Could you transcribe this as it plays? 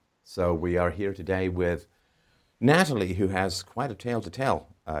So we are here today with Natalie, who has quite a tale to tell.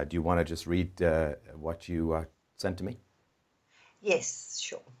 Do you want to just read what you sent to me? Yes,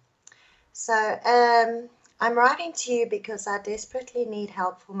 sure. So, I'm writing to you because I desperately need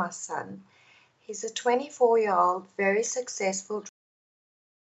help for my son. He's a 24-year-old, very successful.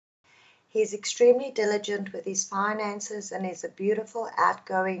 He's extremely diligent with his finances and is a beautiful,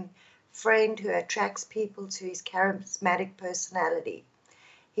 outgoing friend who attracts people to his charismatic personality.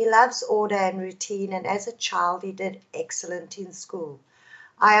 He loves order and routine, and as a child, he did excellent in school.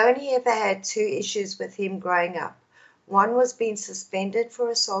 I only ever had two issues with him growing up. One was being suspended for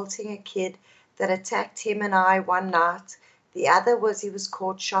assaulting a kid that attacked him and I one night. The other was he was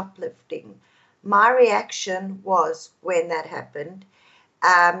caught shoplifting. My reaction was, when that happened,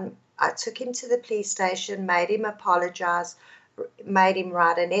 I took him to the police station, made him apologize, made him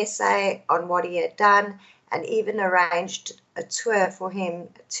write an essay on what he had done, and even arranged a tour for him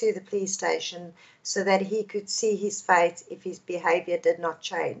to the police station so that he could see his fate if his behavior did not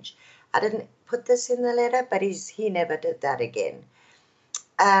change. I didn't put this in the letter, but he never did that again.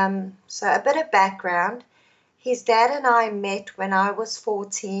 So a bit of background. His dad and I met when I was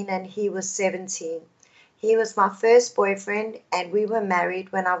 14 and he was 17. He was my first boyfriend and we were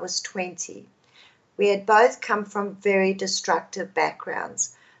married when I was 20. We had both come from very destructive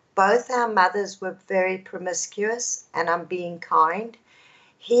backgrounds. Both our mothers were very promiscuous, and I'm being kind.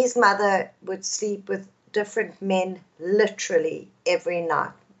 His mother would sleep with different men literally every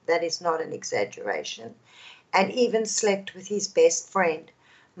night. That is not an exaggeration. And even slept with his best friend.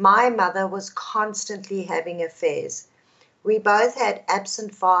 My mother was constantly having affairs. We both had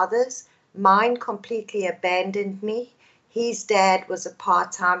absent fathers. Mine completely abandoned me. His dad was a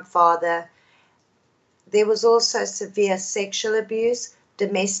part-time father. There was also severe sexual abuse,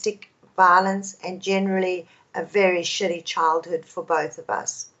 domestic violence, and generally a very shitty childhood for both of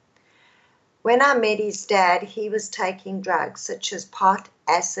us. When I met his dad, he was taking drugs such as pot,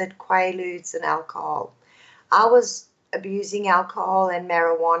 acid, quaaludes, and alcohol. I was abusing alcohol and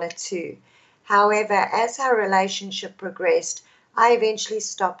marijuana too. However, as our relationship progressed, I eventually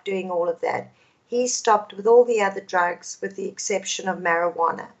stopped doing all of that. He stopped with all the other drugs with the exception of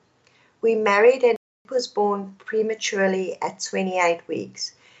marijuana. We married and he was born prematurely at 28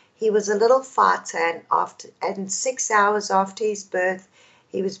 weeks. He was a little fighter and 6 hours after his birth,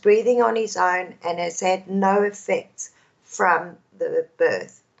 he was breathing on his own and has had no effects from the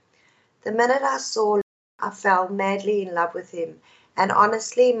birth. The minute I saw him, I fell madly in love with him, and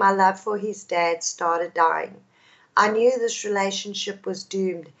honestly, my love for his dad started dying. I knew this relationship was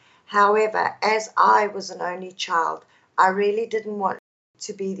doomed. However, as I was an only child, I really didn't want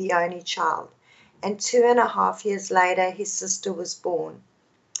to be the only child. And 2.5 years later, his sister was born.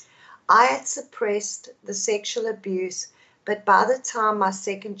 I had suppressed the sexual abuse, but by the time my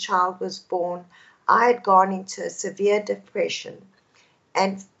second child was born, I had gone into a severe depression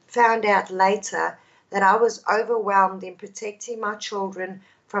and found out later that I was overwhelmed in protecting my children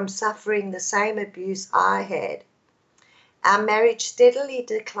from suffering the same abuse I had. Our marriage steadily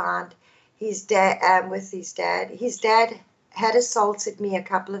declined. With his dad. His dad had assaulted me a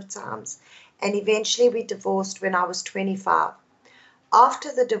couple of times, and eventually we divorced when I was 25.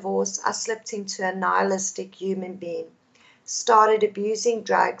 After the divorce, I slipped into a nihilistic human being, started abusing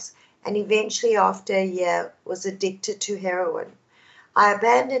drugs, and eventually, after a year, was addicted to heroin. I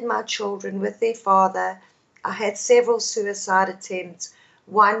abandoned my children with their father. I had several suicide attempts,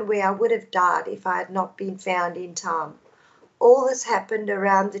 one where I would have died if I had not been found in time. All this happened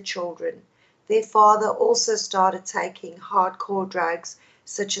around the children. Their father also started taking hardcore drugs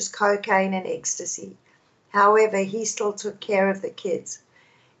such as cocaine and ecstasy. However, he still took care of the kids.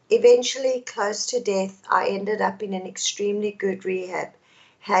 Eventually, close to death, I ended up in an extremely good rehab,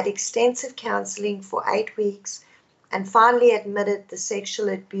 had extensive counseling for 8 weeks, and finally admitted the sexual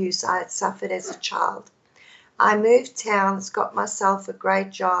abuse I had suffered as a child. I moved towns, got myself a great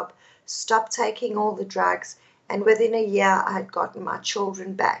job, stopped taking all the drugs, and within a year I had gotten my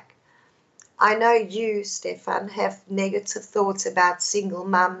children back. I know you, Stefan, have negative thoughts about single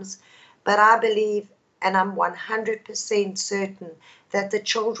mums, but I believe, and I'm 100% certain, that the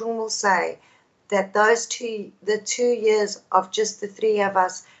children will say that the 2 years of just the three of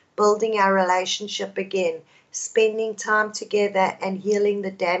us building our relationship again, spending time together and healing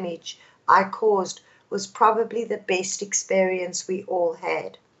the damage I caused was probably the best experience we all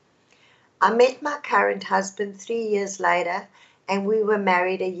had. I met my current husband 3 years later, and we were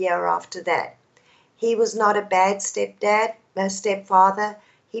married a year after that. He was not a bad stepfather.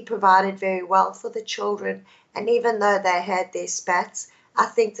 He provided very well for the children, and even though they had their spats, I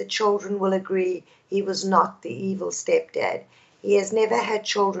think the children will agree he was not the evil stepdad. He has never had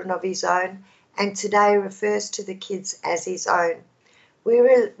children of his own and today refers to the kids as his own. We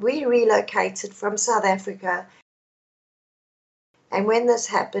relocated from South Africa, and when this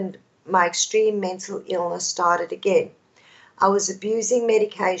happened, my extreme mental illness started again. I was abusing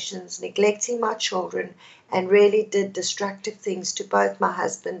medications, neglecting my children, and really did destructive things to both my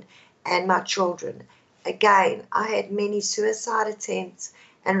husband and my children. Again, I had many suicide attempts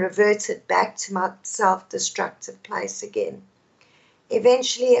and reverted back to my self-destructive place again.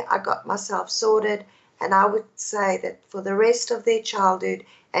 Eventually, I got myself sorted, and I would say that for the rest of their childhood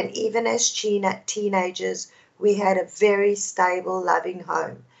and even as teenagers, we had a very stable, loving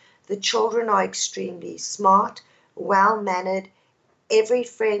home. The children are extremely smart, well-mannered. Every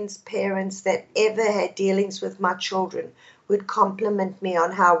friend's parents that ever had dealings with my children would compliment me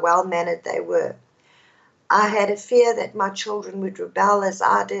on how well-mannered they were. I had a fear that my children would rebel as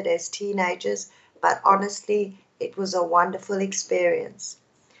I did as teenagers, but honestly, it was a wonderful experience.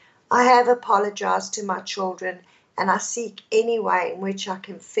 I have apologized to my children, and I seek any way in which I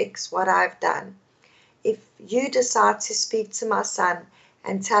can fix what I've done. If you decide to speak to my son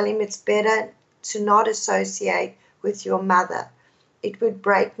and tell him it's better to not associate with your mother, it would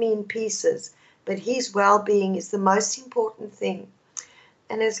break me in pieces, but his well-being is the most important thing.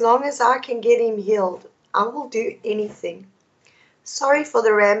 And as long as I can get him healed, I will do anything. Sorry for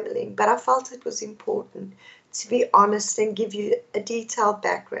the rambling, but I felt it was important to be honest and give you a detailed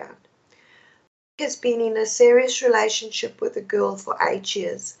background. He has been in a serious relationship with a girl for 8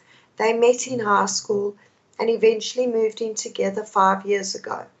 years. They met in high school and eventually moved in together 5 years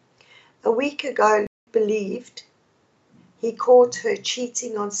ago. A week ago, Luke believed he caught her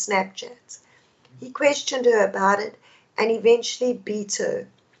cheating on Snapchat. He questioned her about it and eventually beat her.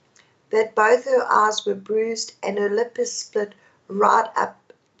 That both her eyes were bruised and her lip is split right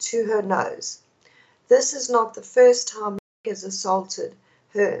up to her nose. This is not the first time Luke has assaulted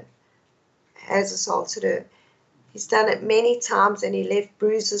her. He's done it many times and he left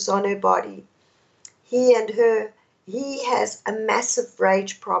bruises on her body. He has a massive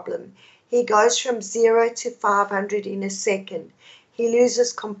rage problem. He goes from 0 to 500 in a second. He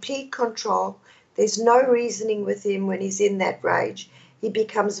loses complete control. There's no reasoning with him when he's in that rage. He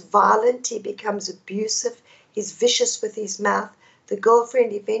becomes violent, he becomes abusive, he's vicious with his mouth. The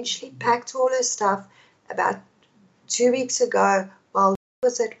girlfriend eventually packed all her stuff about 2 weeks ago while he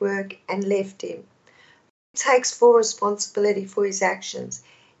was at work and left him. He takes full responsibility for his actions.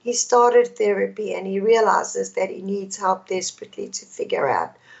 He started therapy and he realizes that he needs help desperately to figure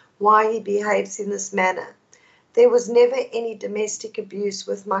out why he behaves in this manner. There was never any domestic abuse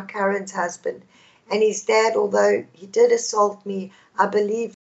with my current husband, and his dad, although he did assault me, I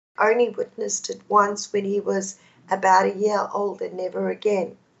believe only witnessed it once when he was about a year old and never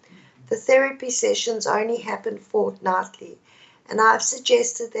again. The therapy sessions only happen fortnightly, and I've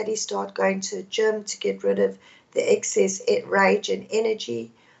suggested that he start going to a gym to get rid of the excess rage and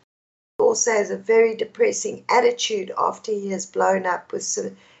energy. He also has a very depressing attitude after he has blown up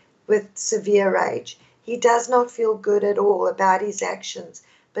with severe rage. He does not feel good at all about his actions,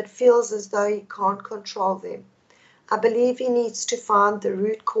 but feels as though he can't control them. I believe he needs to find the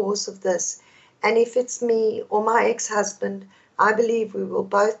root cause of this, and if it's me or my ex-husband, I believe we will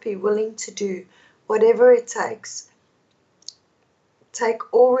both be willing to do whatever it takes.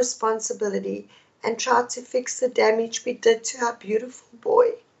 Take all responsibility and try to fix the damage we did to our beautiful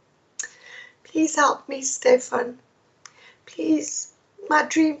boy. Please help me, Stefan. Please, my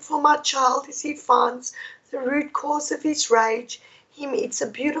dream for my child is he finds the root cause of his rage. He meets a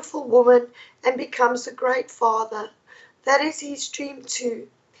beautiful woman and becomes a great father. That is his dream too.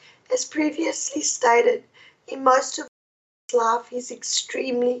 As previously stated, in most of his life he's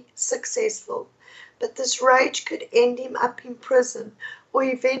extremely successful, but this rage could end him up in prison or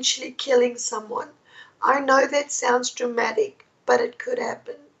eventually killing someone. I know that sounds dramatic, but it could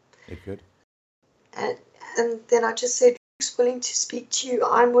happen. It could. And then I just said, Luke's willing to speak to you,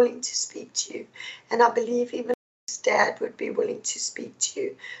 I'm willing to speak to you, and I believe even his dad would be willing to speak to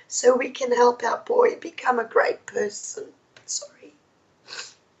you, so we can help our boy become a great person. Sorry.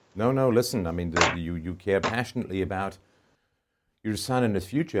 No, listen, I mean, you care passionately about your son and his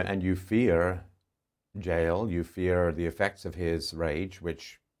future, and you fear jail, you fear the effects of his rage,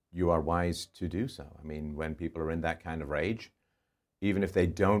 which you are wise to do so. I mean, when people are in that kind of rage, even if they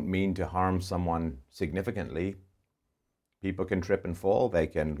don't mean to harm someone significantly, people can trip and fall, they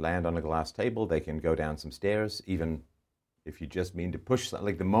can land on a glass table, they can go down some stairs, even if you just mean to push,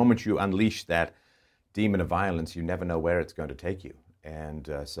 like the moment you unleash that demon of violence, you never know where it's going to take you. And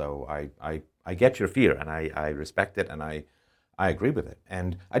so I get your fear, and I respect it, and I agree with it.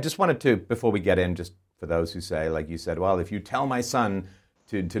 And I just wanted to, before we get in, just for those who say, like you said, well, if you tell my son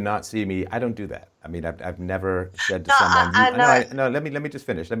to not see me, I don't do that. I mean, I've never said to No, someone, I no, know. no, let me just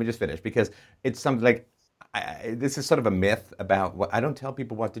finish. Let me just finish because it's something like this is sort of a myth about what I don't tell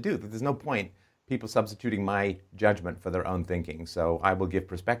people what to do. There's no point people substituting my judgment for their own thinking. So I will give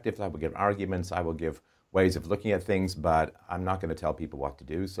perspectives, I will give arguments, I will give ways of looking at things, but I'm not going to tell people what to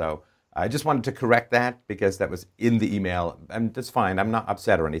do. So I just wanted to correct that because that was in the email, and that's fine. I'm not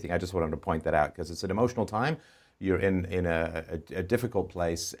upset or anything. I just wanted to point that out because it's an emotional time. You're in a difficult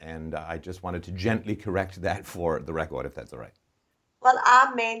place, and I just wanted to gently correct that for the record, if that's all right. Well,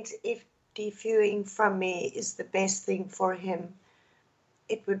 I meant if deviewing from me is the best thing for him,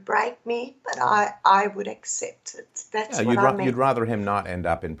 it would break me, but I would accept it. Yeah, That's what I you'd meant. rather him not end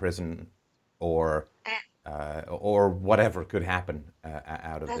up in prison or or whatever could happen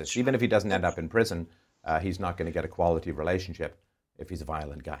out of this. That's Even if right. he doesn't end That's up in prison, he's not going to get a quality relationship if he's a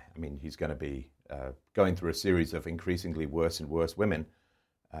violent guy. I mean, he's going to be going through a series of increasingly worse and worse women.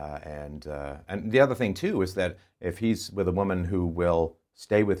 And the other thing too is that if he's with a woman who will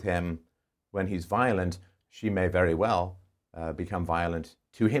stay with him when he's violent, she may very well become violent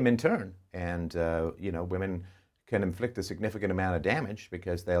to him in turn. And women can inflict a significant amount of damage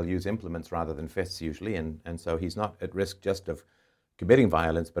because they'll use implements rather than fists usually. And so he's not at risk just of committing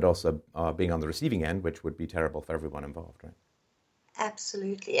violence, but also being on the receiving end, which would be terrible for everyone involved, right?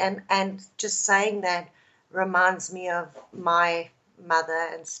 absolutely. And just saying that reminds me of my mother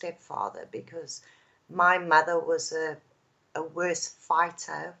and stepfather because my mother was a worse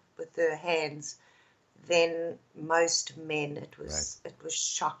fighter with her hands than most men. Right. It was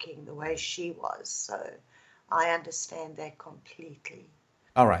shocking the way she was. So I understand that completely.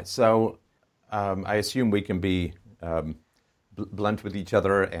 All right. So I assume we can be blunt with each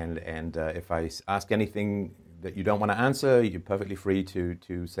other, and if I ask anything that you don't want to answer, you're perfectly free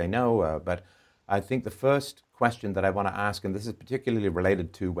to say no. But I think the first question that I want to ask, and this is particularly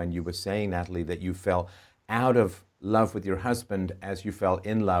related to when you were saying, Natalie, that you fell out of love with your husband as you fell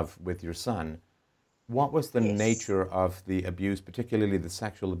in love with your son. What was the Yes. nature of the abuse, particularly the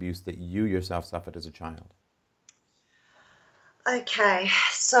sexual abuse that you yourself suffered as a child? Okay.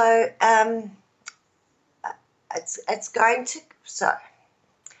 So it's going to so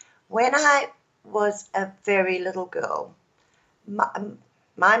when I was a very little girl, my,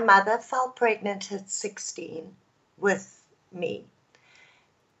 my mother fell pregnant at 16 with me,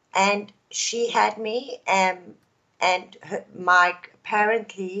 and she had me, and my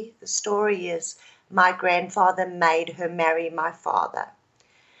apparently the story is my grandfather made her marry my father,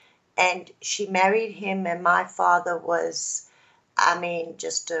 and she married him, and my father was, I mean,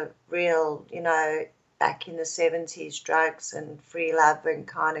 just a real, back in the 70s, drugs and free love and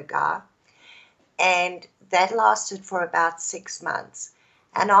kind of guy. And that lasted for about 6 months.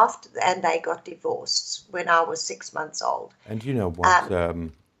 And they got divorced when I was 6 months old. And do you know what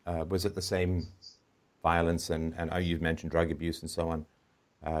Um, was it the same violence and you mentioned drug abuse and so on?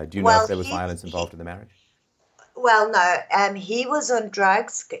 Do you know if well, there was violence involved in the marriage? no, he was on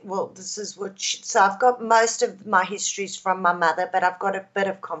drugs. Well, this is so I've got most of my histories from my mother, but I've got a bit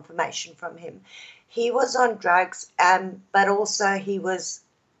of confirmation from him. He was on drugs, but also he was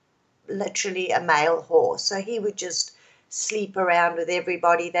literally a male whore. So he would just sleep around with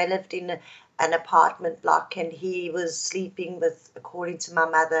everybody. They lived in an apartment block, and he was sleeping with, according to my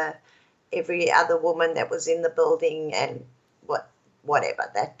mother, every other woman that was in the building, and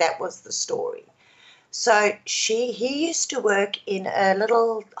whatever. That was the story. So he used to work in a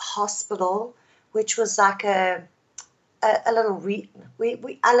little hospital, which was like a little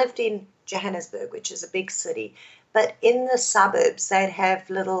I lived in Johannesburg, which is a big city, but in the suburbs they'd have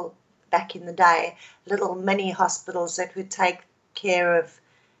little, back in the day, little mini hospitals that would take care of,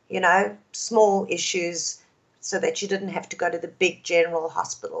 small issues so that you didn't have to go to the big general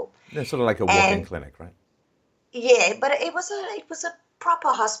hospital. Yeah, sort of like a walk-in And clinic, right? yeah, but it was a proper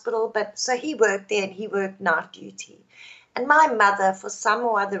hospital, but so he worked there and he worked night duty. And my mother, for some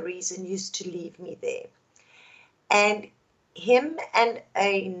or other reason, used to leave me there. And him and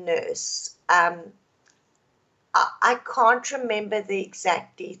a nurse, I can't remember the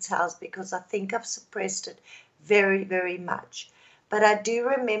exact details because I think I've suppressed it very, very much. But I do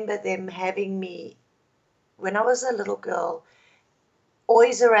remember them having me when I was a little girl,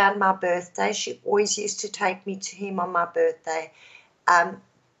 always around my birthday. She always used to take me to him on my birthday. Um,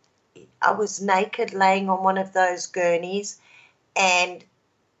 I was naked laying on one of those gurneys, and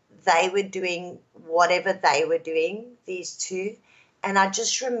they were doing whatever they were doing, these two. And I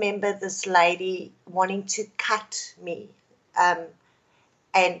just remember this lady wanting to cut me, um,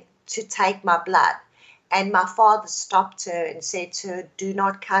 and to take my blood. And my father stopped her and said to her, do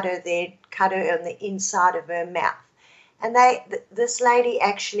not cut her there, cut her on the inside of her mouth. And this lady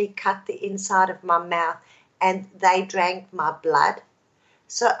actually cut the inside of my mouth, and they drank my blood.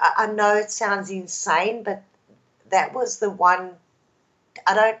 So I know it sounds insane, but that was the one.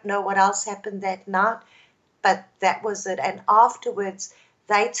 I don't know what else happened that night, but that was it. And afterwards,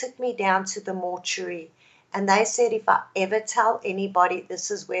 they took me down to the mortuary, and they said if I ever tell anybody,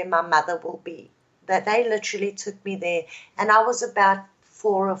 this is where my mother will be. That they literally took me there, and I was about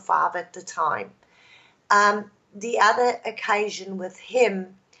 4 or 5 at the time. The other occasion with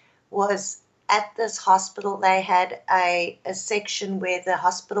him was at this hospital. They had a section where the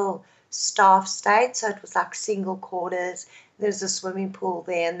hospital staff stayed, so it was like single quarters. There's a swimming pool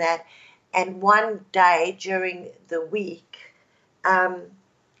there and that. And one day during the week,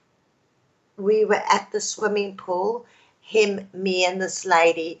 we were at the swimming pool, him, me, and this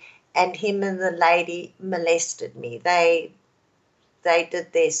lady, and him and the lady molested me. They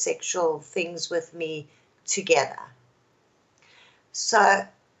did their sexual things with me together. So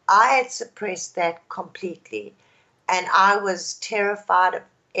I had suppressed that completely, and I was terrified of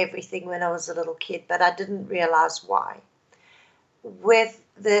everything when I was a little kid, but I didn't realize why. With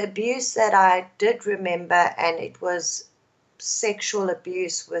the abuse that I did remember, and it was sexual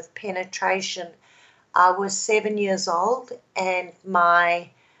abuse with penetration, I was 7 years old, and my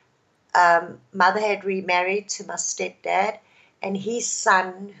mother had remarried to my stepdad, and his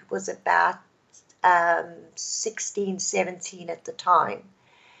son was about 16, 17 at the time.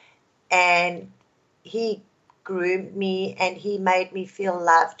 And he groomed me, and he made me feel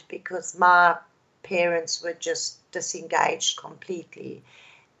loved because my parents were just disengaged completely.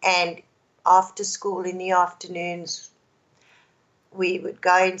 And after school in the afternoons, we would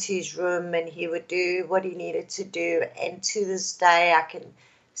go into his room and he would do what he needed to do. And to this day, I can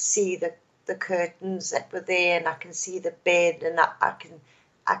see the curtains that were there, and I can see the bed, and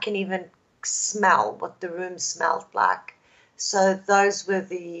I can even smell what the room smelled like. So those were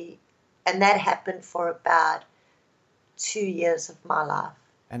and that happened for about 2 years of my life.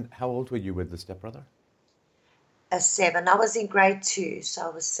 And how old were you with the stepbrother? 7. I was in grade 2, so I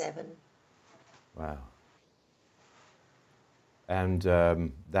was 7. Wow. And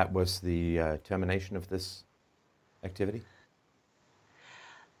that was the termination of this activity?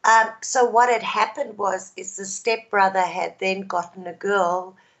 So what had happened is the stepbrother had then gotten a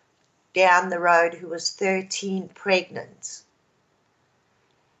girl down the road who was 13 pregnant.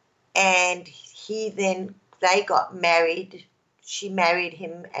 And they got married. She married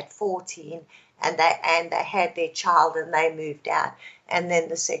him at 14, and they had their child, and they moved out, and then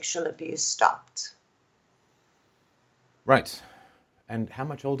the sexual abuse stopped. Right. And how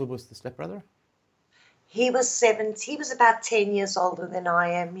much older was the stepbrother? He was 7. He was about 10 years older than I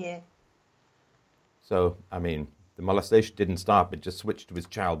am, yeah. So, I mean, the molestation didn't stop. It just switched to his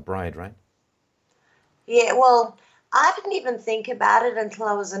child bride, right? Yeah, well, I didn't even think about it until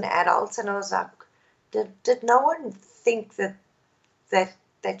I was an adult, and I was like, did no one think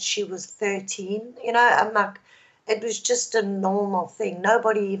that she was 13? You know, I'm like, it was just a normal thing.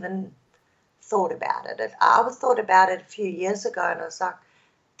 Nobody even thought about it. I thought about it a few years ago, and I was like,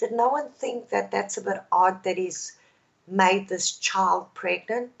 did no one think that that's a bit odd that he's made this child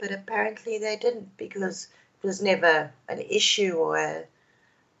pregnant? But apparently they didn't, because it was never an issue, or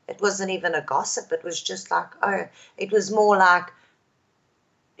it wasn't even a gossip. It was just like, oh, it was more like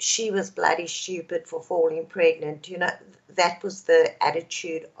she was bloody stupid for falling pregnant. You know, that was the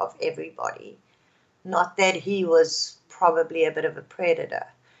attitude of everybody. Not that he was probably a bit of a predator,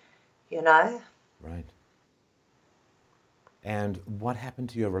 you know? Right. And what happened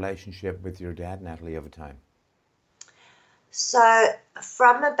to your relationship with your dad, Natalie, over time? So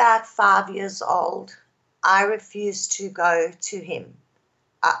from about 5 years old, I refused to go to him.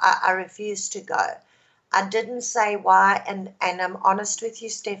 I refused to go. I didn't say why, and I'm honest with you,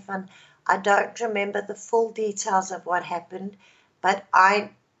 Stefan, I don't remember the full details of what happened, but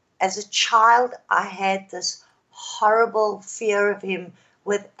as a child, I had this horrible fear of him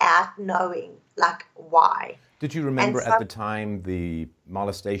without knowing, like, why. Did you remember at the time the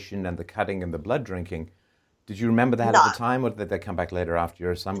molestation and the cutting and the blood drinking? Did you remember that at the time, or did that come back later after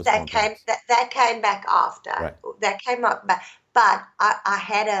your son was born? That came back after. Right. That came up back. But I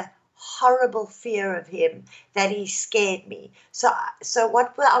had a horrible fear of him that he scared me. So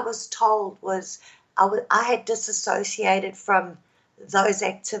what I was told was I had disassociated from those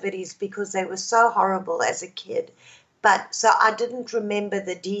activities because they were so horrible as a kid. But so I didn't remember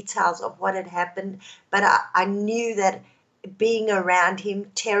the details of what had happened, but I knew that being around him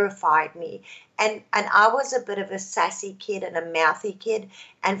terrified me. And I was a bit of a sassy kid and a mouthy kid.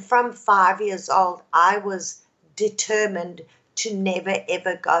 And from 5 years old, I was determined to never,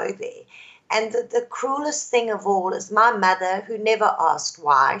 ever go there. And the cruelest thing of all is my mother, who never asked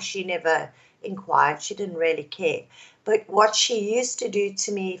why, she never inquired, she didn't really care. But what she used to do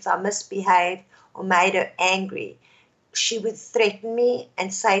to me if I misbehaved or made her angry, she would threaten me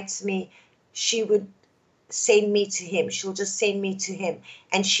and say to me she would send me to him. She'll just send me to him.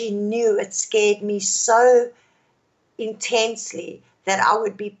 And she knew it scared me so intensely that I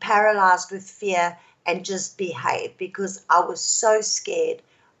would be paralyzed with fear and just behave because I was so scared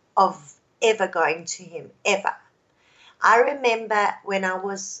of ever going to him, ever. I remember when it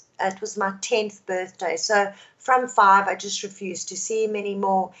was my 10th birthday. So from 5, I just refused to see him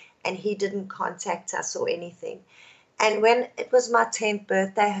anymore, and he didn't contact us or anything. And when it was my 10th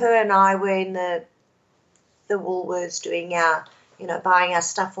birthday, her and I were in the Woolworths doing our, buying our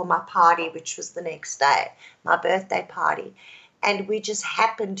stuff for my party, which was the next day, my birthday party. And we just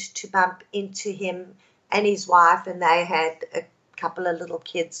happened to bump into him and his wife, and they had a couple of little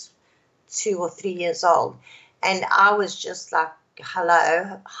kids, 2 or 3 years old. And I was just like,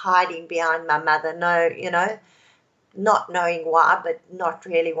 hello, hiding behind my mother, no, not knowing why, but not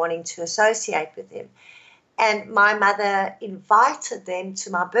really wanting to associate with him. And my mother invited them to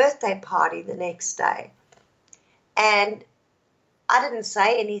my birthday party the next day. And I didn't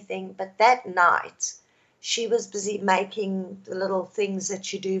say anything, but that night she was busy making the little things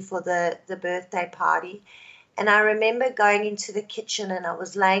that you do for the birthday party. And I remember going into the kitchen and I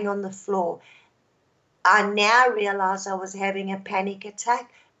was laying on the floor. I now realize I was having a panic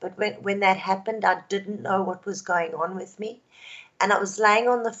attack, but when that happened, I didn't know what was going on with me. And I was laying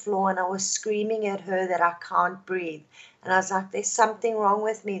on the floor and I was screaming at her that I can't breathe. And I was like, there's something wrong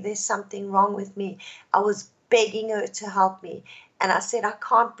with me. There's something wrong with me. I was begging her to help me. And I said, I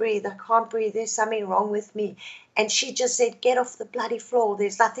can't breathe. I can't breathe. There's something wrong with me. And she just said, get off the bloody floor.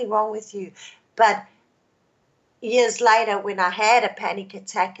 There's nothing wrong with you. But years later, when I had a panic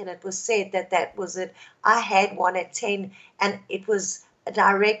attack and it was said that that was it, I had one at 10, and it was a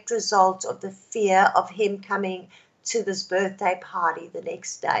direct result of the fear of him coming to this birthday party the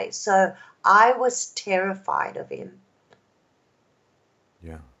next day. So I was terrified of him.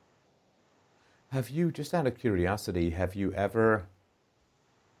 Yeah. Have you, just out of curiosity, have you ever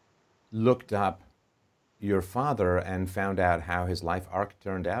looked up your father and found out how his life arc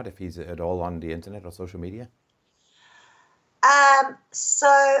turned out, if he's at all on the internet or social media? So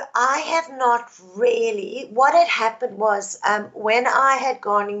I have not really. What had happened was when I had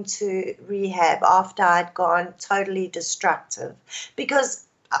gone into rehab after I'd gone totally destructive, because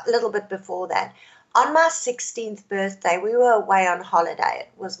a little bit before that, on my 16th birthday, we were away on holiday.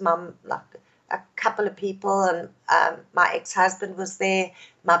 It was like a couple of people, and my ex-husband was there,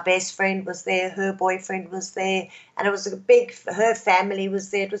 my best friend was there, her boyfriend was there, and it was her family was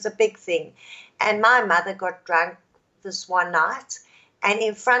there. It was a big thing. And my mother got drunk this one night, and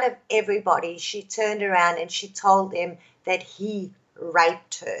in front of everybody she turned around and she told them that he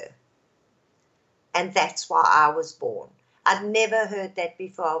raped her, and that's why I was born. I'd never heard that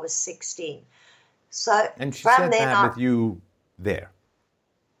before I was 16. So and she from said then that with you there.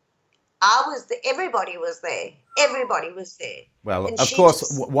 Everybody was there. Everybody was there. Well, And of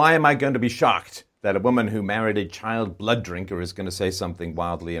course, why am I going to be shocked that a woman who married a child blood drinker is going to say something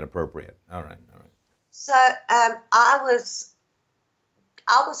wildly inappropriate? All right. So I was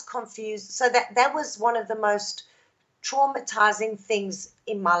confused. So that was one of the most traumatizing things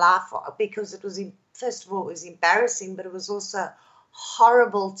in my life, because it was, first of all, it was embarrassing, but it was also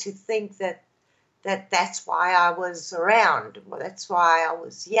horrible to think that's why I was around. Well, that's why I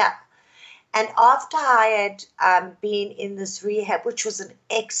was here. And after I had been in this rehab, which was an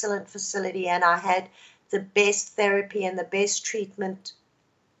excellent facility, and I had the best therapy and the best treatment,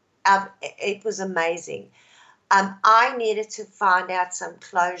 it was amazing. I needed to find out some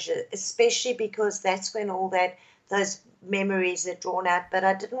closure, especially because that's when those memories are drawn out. But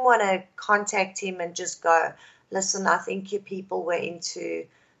I didn't want to contact him and just go, listen, I think your people were into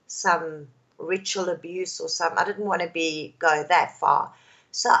some ritual abuse or something. I didn't want to go that far.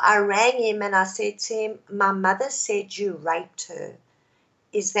 So I rang him and I said to him, my mother said you raped her.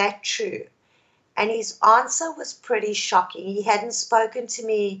 Is that true? And his answer was pretty shocking. He hadn't spoken to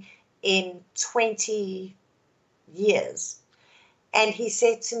me in 20 years. And he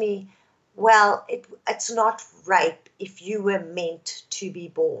said to me, well, it's not rape if you were meant to be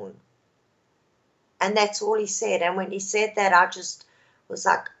born. And that's all he said. And when he said that, I just was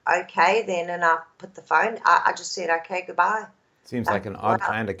like, okay, then. And I put the phone, I just said, okay, goodbye. Seems like an odd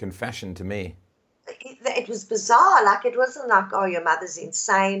kind of confession to me. it was bizarre. Like, it wasn't like, oh, your mother's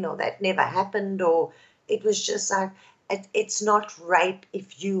insane or that never happened, or it was just like, it's not rape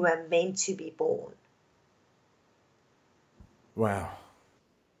if you were meant to be born. Wow.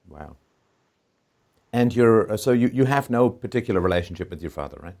 Wow. And you have no particular relationship with your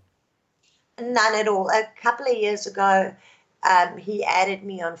father, right? None at all. A couple of years ago, he added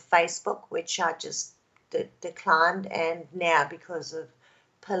me on Facebook, which I just declined, and now because of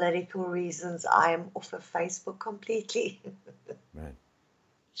political reasons, I am off of Facebook completely. Right.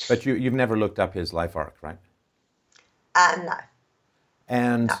 But you've never looked up his life arc, right? No, no.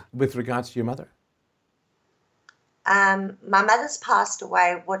 And with regards to your mother? My mother's passed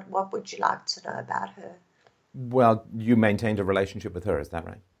away. What would you like to know about her? Well, you maintained a relationship with her, is that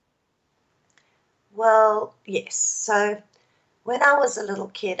right? Well, yes. So when I was a little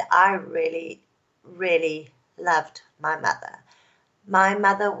kid, I really, really loved my mother. My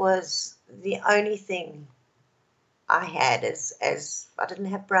mother was the only thing I had as I didn't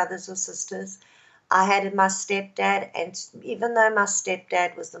have brothers or sisters. I had my stepdad, and even though my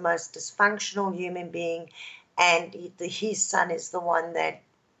stepdad was the most dysfunctional human being, and his son is the one that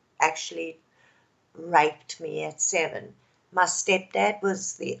actually raped me at 7. My stepdad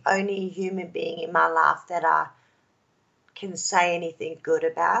was the only human being in my life that I can say anything good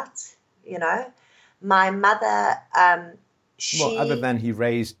about, you know. My mother, Well, other she, than he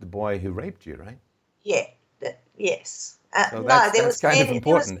raised the boy who raped you, right? yeah, yes. So No, that's kind of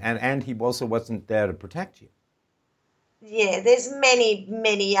important, and he also wasn't there to protect you. there's many,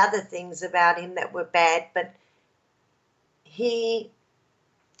 many other things about him that were bad, but he,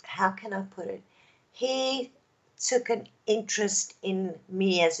 how can I put it? He took an interest in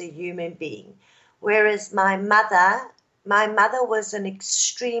me as a human being, whereas my mother was an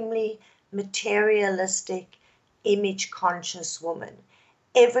extremely materialistic, image conscious woman.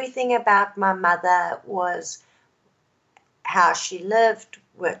 Everything about my mother was how she lived,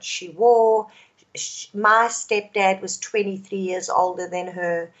 what she wore. My stepdad was 23 years older than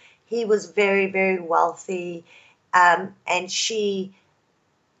her. He was very, very wealthy, and she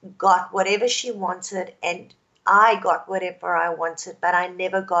got whatever she wanted, and I got whatever I wanted, but I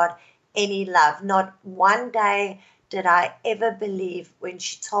never got any love. Not one day did I ever believe when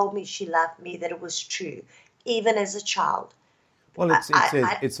she told me she loved me that it was true, even as a child. Well, I, I,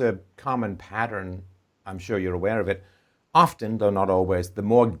 I it's a common pattern. I'm sure you're aware of it. Often, though not always, the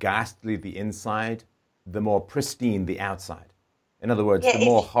more ghastly the inside, the more pristine the outside. In other words, yeah, the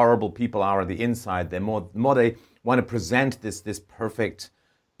more horrible people are on the inside, the more they want to present this perfect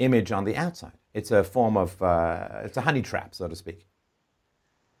image on the outside. It's a form of it's a honey trap, so to speak.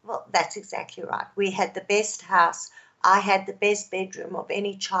 well, that's exactly right. We had the best house. I had the best bedroom of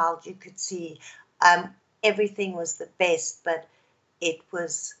any child you could see. Um, Everything was the best, but it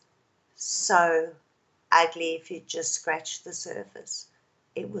was so ugly if you just scratched the surface.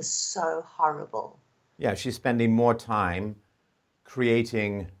 It was so horrible. Yeah, she's spending more time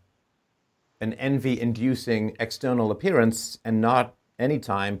creating an envy-inducing external appearance and not any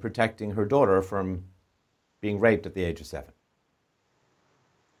time protecting her daughter from being raped at the age of 7.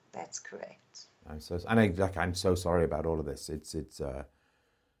 That's correct. I'm so sorry about all of this. It's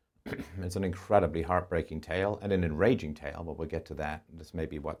an incredibly heartbreaking tale and an enraging tale, but we'll get to that. This may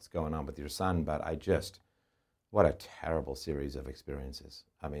be what's going on with your son, but what a terrible series of experiences.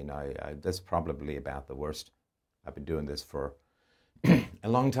 I mean, this is probably about the worst. I've been doing this for a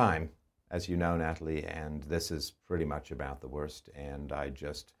long time, as you know, Natalie, and this is pretty much about the worst. And I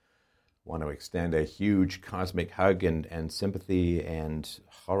just want to extend a huge cosmic hug and sympathy and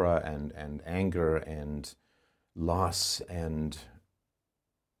horror and anger and loss and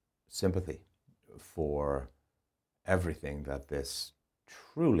sympathy for everything that this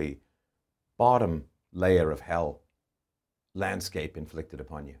truly bottom layer of hell landscape inflicted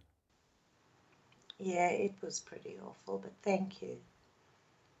upon you. Yeah, it was pretty awful, but thank you.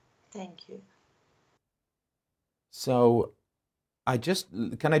 Thank you. So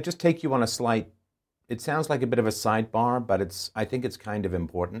can I just take you on a slight, it sounds like a bit of a sidebar, but I think it's kind of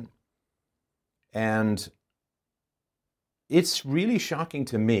important. And it's really shocking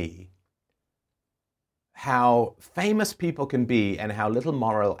to me how famous people can be and how little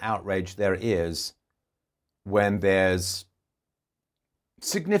moral outrage there is when there's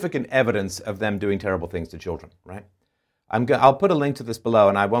significant evidence of them doing terrible things to children, right? I'll put a link to this below,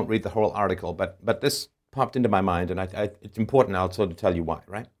 and I won't read the whole article, but this popped into my mind, and it's important. I'll sort of tell you why,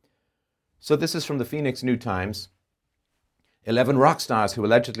 right? So this is from the Phoenix New Times. 11 rock stars who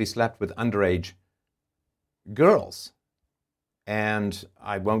allegedly slept with underage girls. And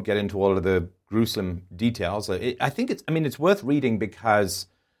I won't get into all of the gruesome details. I think it's worth reading because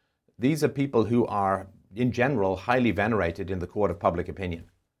these are people who are, in general, highly venerated in the court of public opinion,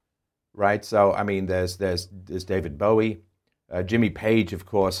 right? So, I mean, there's David Bowie, Jimmy Page, of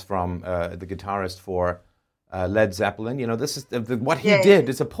course, from the guitarist for Led Zeppelin. You know, this is what he Yeah. did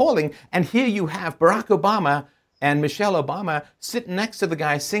is appalling. And here you have Barack Obama and Michelle Obama sitting next to the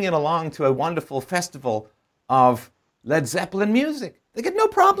guy singing along to a wonderful festival of Led Zeppelin music. They get no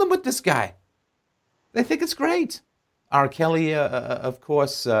problem with this guy. They think it's great. R. Kelly, of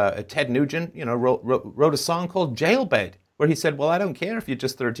course, Ted Nugent, you know, wrote a song called Jailbait, where he said, well, I don't care if you're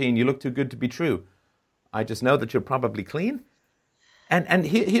just 13. You look too good to be true. I just know that you're probably clean. And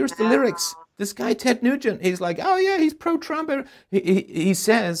here's the lyrics. This guy, Ted Nugent, he's like, oh, yeah, he's pro-Trump. He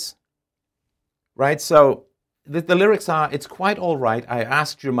says, right, so the lyrics are, it's quite all right. I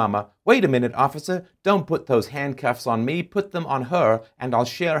asked your mama, wait a minute, officer, don't put those handcuffs on me. Put them on her, and I'll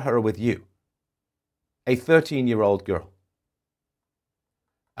share her with you. A 13-year-old girl.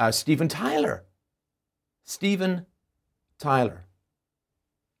 Steven Tyler. Steven Tyler.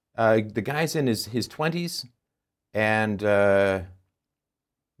 The guy's in his 20s, and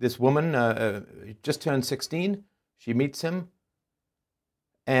this woman just turned 16. She meets him,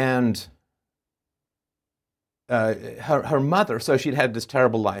 and her mother, so she'd had this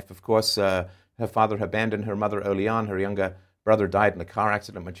terrible life. Of course, her father abandoned her mother early on. Her younger brother died in a car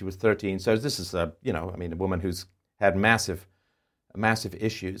accident when she was 13. So this is a woman who's had massive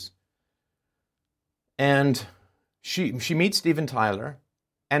issues. And she meets Steven Tyler,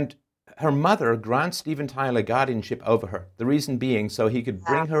 and her mother grants Steven Tyler guardianship over her. The reason being so he could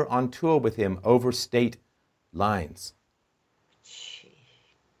bring her on tour with him over state lines.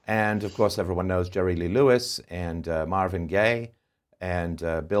 And, of course, everyone knows Jerry Lee Lewis and Marvin Gaye and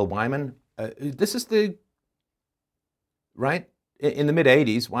Bill Wyman. This is right? In the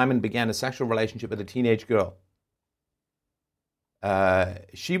mid-'80s, Wyman began a sexual relationship with a teenage girl.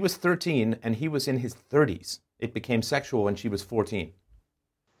 She was 13, and he was in his 30s. It became sexual when she was 14.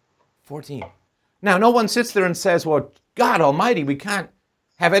 14. Now, no one sits there and says, well, God almighty, we can't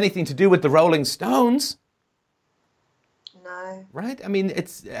have anything to do with the Rolling Stones. No. Right? I mean,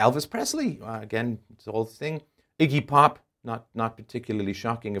 it's Elvis Presley. Again, it's the whole thing. Iggy Pop, not particularly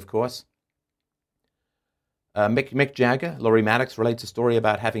shocking, of course. Mick Jagger. Laurie Maddox relates a story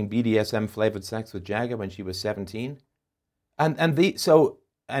about having BDSM-flavored sex with Jagger when she was 17. And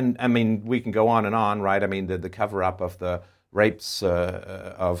I mean, we can go on, right? I mean, the cover-up of the rapes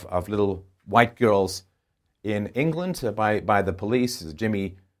of little white girls in England by the police,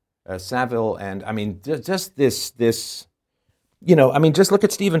 Jimmy Savile, and I mean, just this, you know, I mean, just look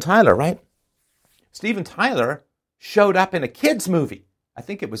at Steven Tyler, right? Steven Tyler showed up in a kids' movie. I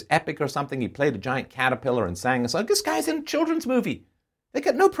think it was Epic or something. He played a giant caterpillar and sang a song. This guy's in a children's movie. They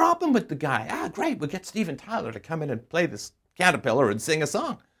got no problem with the guy. Great, we'll get Steven Tyler to come in and play this caterpillar and sing a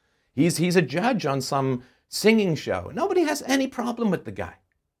song. He's a judge on some singing show. Nobody has any problem with the guy.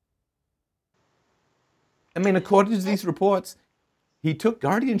 I mean, according to these reports, he took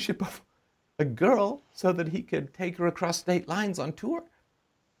guardianship of a girl so that he could take her across state lines on tour.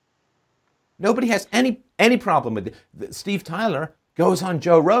 Nobody has any problem with it. Steve Tyler goes on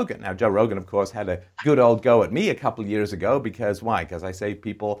Joe Rogan. Now, Joe Rogan, of course, had a good old go at me a couple years ago because why? Because I say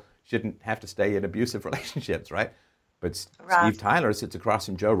people shouldn't have to stay in abusive relationships, right? But Right. Steve Tyler sits across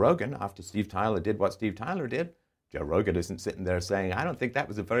from Joe Rogan after Steve Tyler did what Steve Tyler did. Joe Rogan isn't sitting there saying, I don't think that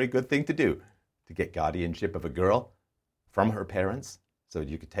was a very good thing to do, to get guardianship of a girl from her parents so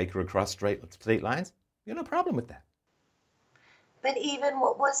you could take her across state lines. You have no problem with that. But even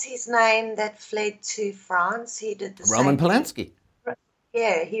what was his name that fled to France? He did the Roman same Polanski. thing.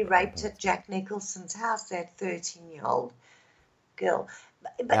 Yeah, he raped at Jack Nicholson's house, that 13-year-old girl.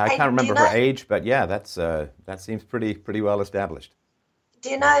 But I can't do you remember her know, age, but yeah, that seems pretty well established. do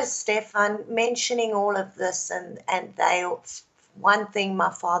you know, Stefan, mentioning all of this, and one thing,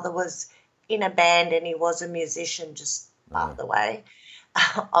 my father was in a band and he was a musician, just by the way,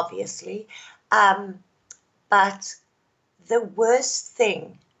 obviously. But the worst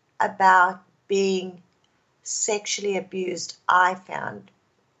thing about being sexually abused, I found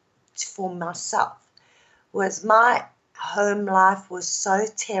for myself, was my home life was so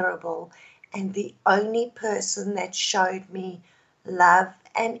terrible, and the only person that showed me love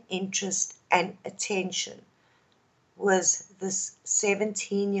and interest and attention was this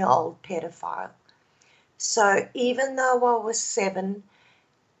 17-year-old pedophile. So even though I was 7,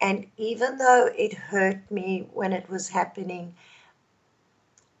 and even though it hurt me when it was happening,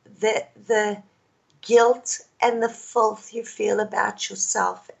 the guilt and the filth you feel about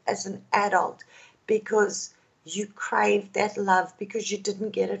yourself as an adult because you craved that love because you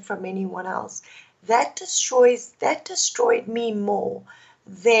didn't get it from anyone else, that destroyed me more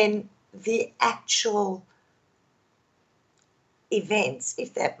than the actual events,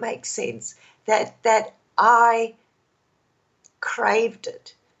 if that makes sense, that I craved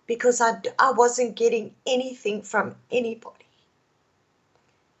it because I wasn't getting anything from anybody.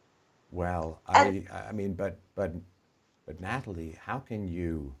 Well, And I mean, but Natalie, how can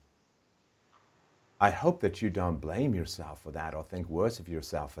you? I hope that you don't blame yourself for that or think worse of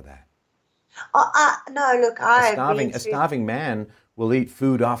yourself for that. no, look, I have been A through. starving man will eat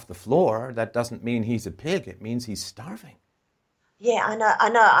food off the floor. That doesn't mean he's a pig. It means he's starving. Yeah, I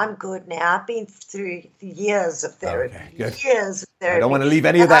know, I'm good now. I've been through years of Okay, therapy, good. years of I don't want therapy. to leave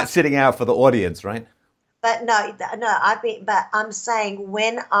any of But that sitting out for the audience, right? but no, but I'm saying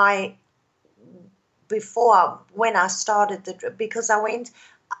when I started because I went,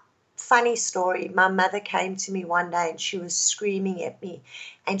 funny story, my mother came to me one day and she was screaming at me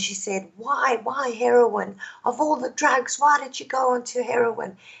and she said, why heroin? Of all the drugs, why did you go onto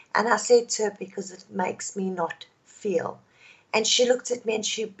heroin? And I said to her, because it makes me not feel. And she looked at me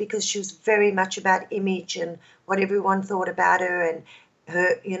and because she was very much about image and what everyone thought about her and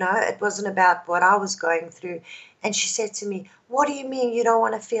her, it wasn't about what I was going through. And she said to me, what do you mean you don't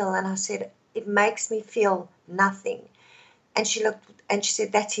want to feel? And I said, it makes me feel nothing. And she looked and she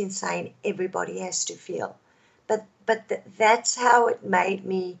said, that's insane. Everybody has to feel. But that's how it made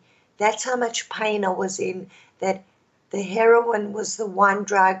me, that's how much pain I was in, that the heroin was the one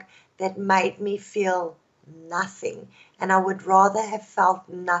drug that made me feel nothing. And I would rather have felt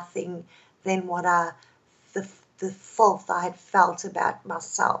nothing than the, the filth I had felt about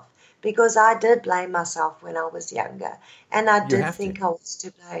myself. Because I did blame myself when I was younger. And I You did have to. think I was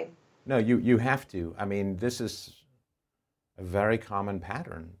to blame. No, you have to. I mean, this is a very common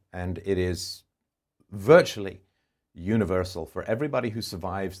pattern, and it is virtually universal for everybody who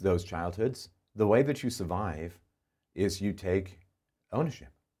survives those childhoods. The way that you survive is you take ownership.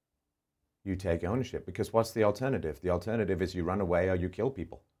 You take ownership because what's the alternative? The alternative is you run away or you kill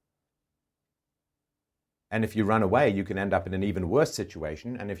people. And if you run away, you can end up in an even worse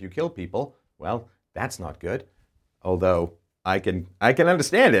situation. And if you kill people, well, that's not good. Although I can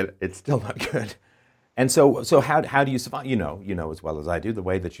understand it, it's still not good. And so how do you survive? You know as well as I do, the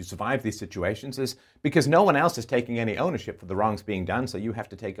way that you survive these situations is because no one else is taking any ownership for the wrongs being done, so you have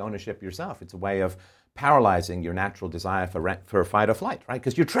to take ownership yourself. It's a way of paralyzing your natural desire for fight or flight, right?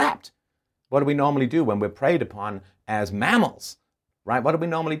 Because you're trapped. What do we normally do when we're preyed upon as mammals, right? What do we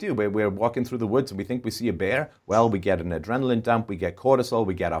normally do? We're walking through the woods and we think we see a bear. Well, we get an adrenaline dump, we get cortisol,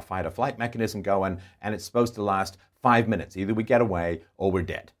 we get our fight or flight mechanism going, and it's supposed to last 5 minutes. Either we get away or we're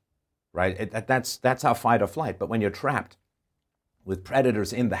dead. Right? That's our fight or flight. But when you're trapped with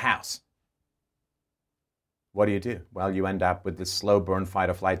predators in the house, what do? Well, you end up with this slow burn fight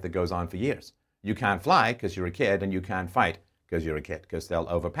or flight that goes on for years. You can't fly because you're a kid, and you can't fight because you're a kid, because they'll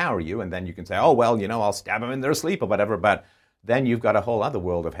overpower you, and then you can say, oh, well, I'll stab them in their sleep or whatever, but then you've got a whole other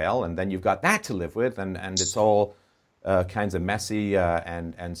world of hell, and then you've got that to live with, and it's all kinds of messy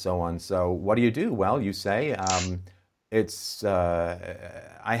and so on. So what do? Well, you say,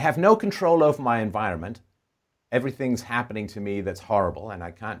 I have no control over my environment. Everything's happening to me that's horrible, and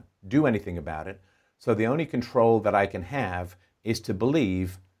I can't do anything about it. So the only control that I can have is to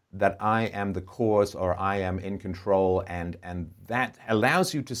believe that I am the cause or I am in control, and that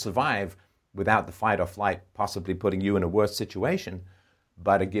allows you to survive without the fight or flight possibly putting you in a worse situation,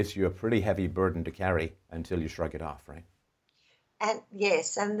 but it gives you a pretty heavy burden to carry until you shrug it off, right? And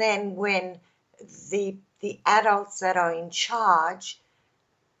yes, and then when the adults that are in charge,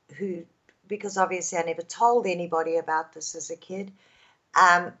 who, because obviously I never told anybody about this as a kid,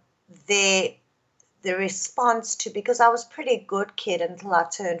 um, their the response to, because I was a pretty good kid until I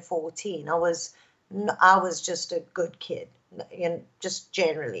turned 14. I was just a good kid, just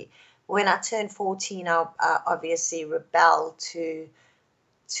generally. When I turned 14, I obviously rebelled to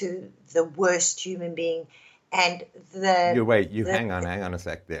the worst human being, and You the hang on a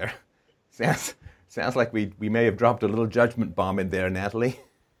sec there. Sounds like we may have dropped a little judgment bomb in there, Natalie.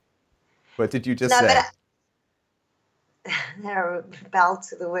 What did you just no, but say? I rebelled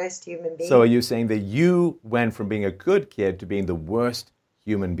to the worst human So are being. you saying that you went from being a good kid to being the worst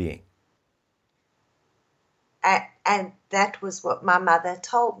human being? And that was what my mother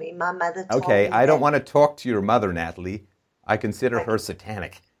told me. My mother told Okay, me I don't that. want to talk to your mother, Natalie. I consider her Okay,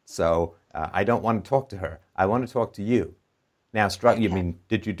 satanic. So I don't want to talk to her. I want to talk to you. Now, you okay. mean,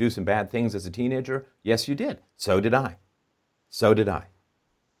 did you do some bad things as a teenager? Yes, you did. So did I. So did I.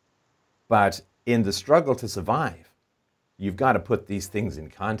 But in the struggle to survive, you've got to put these things in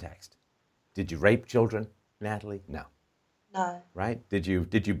context. Did you rape children, Natalie? No. No. Right? Did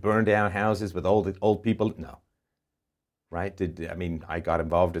you burn down houses with old people? No. right? I got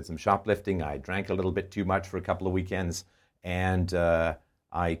involved in some shoplifting. I drank a little bit too much for a couple of weekends, and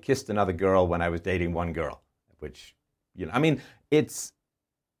I kissed another girl when I was dating one girl, which, it's,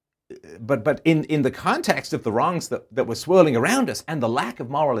 but in the context of the wrongs that were swirling around us and the lack of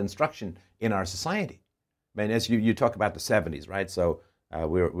moral instruction in our society. I mean, as you talk about the 70s, right? So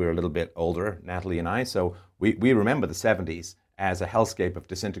we're a little bit older, Natalie and I, so we remember the 70s as a hellscape of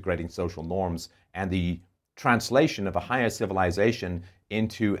disintegrating social norms and the translation of a higher civilization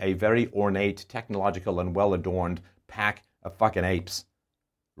into a very ornate, technological, and well-adorned pack of fucking apes,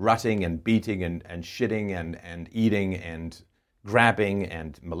 rutting and beating and shitting and eating and grabbing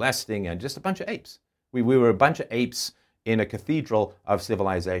and molesting, and just a bunch of apes. We were a bunch of apes in a cathedral of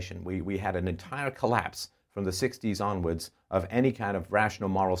civilization. We had an entire collapse from the 60s onwards of any kind of rational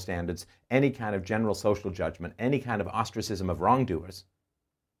moral standards, any kind of general social judgment, any kind of ostracism of wrongdoers.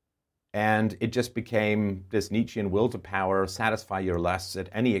 And it just became this Nietzschean will to power, satisfy your lusts at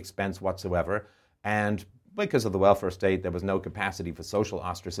any expense whatsoever. And because of the welfare state, there was no capacity for social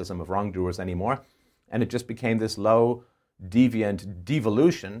ostracism of wrongdoers anymore. And it just became this low, deviant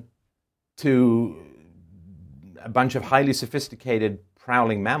devolution to a bunch of highly sophisticated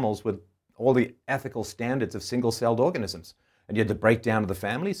prowling mammals with all the ethical standards of single-celled organisms. And you had the breakdown of the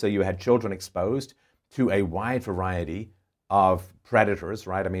family, so you had children exposed to a wide variety of predators,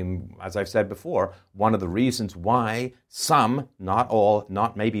 right? I mean, as I've said before, one of the reasons why some, not all,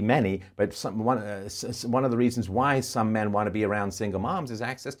 not maybe many, but one of the reasons why some men want to be around single moms is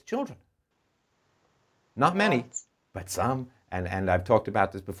access to children. Not many, but some. And I've talked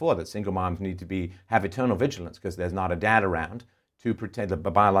about this before, that single moms need to have eternal vigilance because there's not a dad around to protect the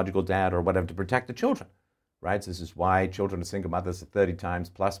biological dad or whatever to protect the children, right? So this is why children of single mothers are 30 times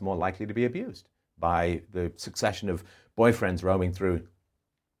plus more likely to be abused by the succession of boyfriends roaming through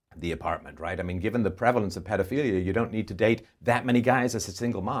the apartment, right? I mean, given the prevalence of pedophilia, you don't need to date that many guys as a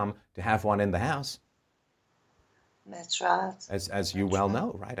single mom to have one in the house. That's right. As you well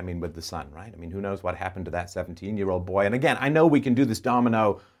know, right? I mean, with the son, right? I mean, who knows what happened to that 17-year-old boy? And again, I know we can do this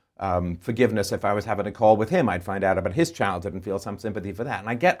domino forgiveness. If I was having a call with him, I'd find out about his childhood and feel some sympathy for that. And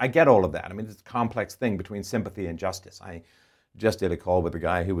I get all of that. I mean, it's a complex thing between sympathy and justice. I just did a call with a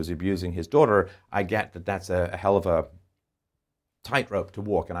guy who was abusing his daughter. I get that that's a hell of a tightrope to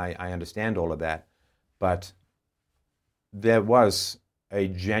walk, and I understand all of that. But there was a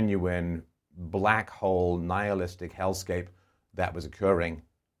genuine black hole, nihilistic hellscape that was occurring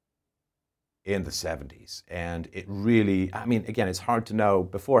in the 70s. And it really, I mean, again, it's hard to know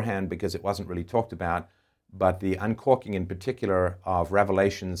beforehand because it wasn't really talked about, but the uncorking in particular of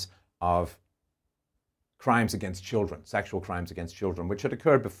revelations of crimes against children, sexual crimes against children, which had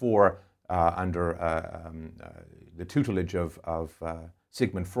occurred before under the tutelage of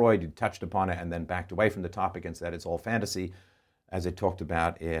Sigmund Freud. He touched upon it and then backed away from the topic and said it's all fantasy, as it talked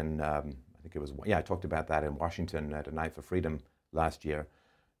about in, I talked about that in Washington at A Night for Freedom last year.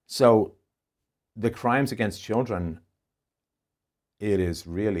 So the crimes against children, it is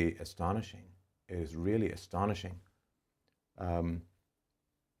really astonishing. It is really astonishing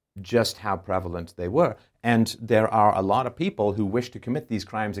just how prevalent they were. And there are a lot of people who wish to commit these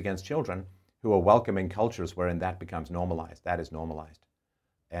crimes against children who are welcoming cultures wherein that becomes normalized. That is normalized.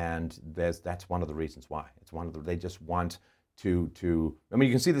 And that's one of the reasons why. They just want to, I mean,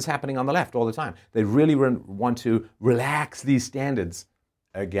 you can see this happening on the left all the time. They really want to relax these standards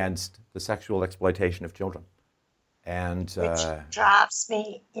against the sexual exploitation of children. And which drives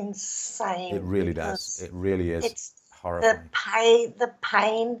me insane. It really does. It really is. It's horrifying. The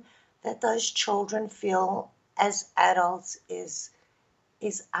pain that those children feel as adults is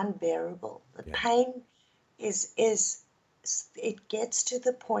unbearable. The pain is it gets to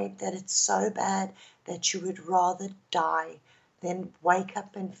the point that it's so bad that you would rather die than wake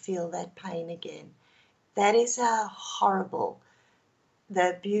up and feel that pain again. That is how horrible the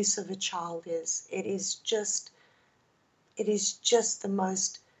abuse of a child is. It is just the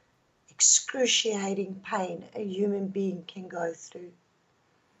most excruciating pain a human being can go through.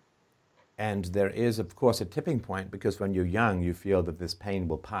 And there is, of course, a tipping point, because when you're young, you feel that this pain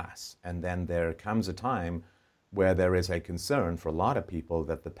will pass. And then there comes a time where there is a concern for a lot of people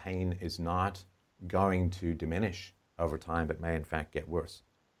that the pain is not going to diminish over time, but may in fact get worse.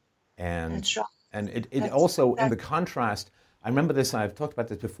 And that's right. And it also, in the contrast, I remember this, I've talked about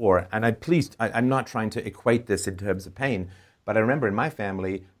this before, and I'm not trying to equate this in terms of pain, but I remember in my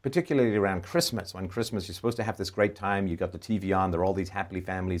family, particularly around Christmas, when Christmas, you're supposed to have this great time, you got the TV on, there are all these happily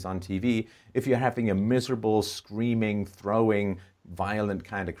families on TV. If you're having a miserable, screaming, throwing, violent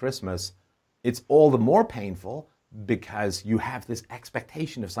kind of Christmas, it's all the more painful because you have this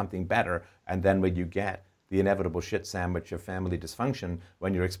expectation of something better, and then when you get the inevitable shit sandwich of family dysfunction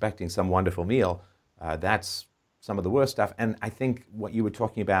when you're expecting some wonderful meal. That's some of the worst stuff. And I think what you were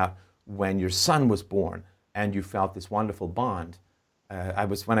talking about when your son was born and you felt this wonderful bond.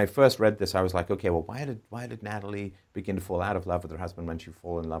 When I first read this, I was like, okay, well, why did Natalie begin to fall out of love with her husband when she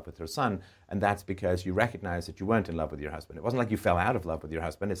fell in love with her son? And that's because you recognize that you weren't in love with your husband. It wasn't like you fell out of love with your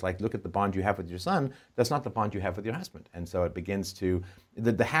husband. It's like, look at the bond you have with your son. That's not the bond you have with your husband. And so it begins to,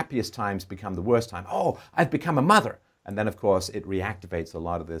 the happiest times become the worst time. Oh, I've become a mother. And then, of course, it reactivates a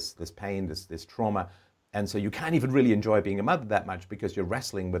lot of this pain, this trauma. And so you can't even really enjoy being a mother that much because you're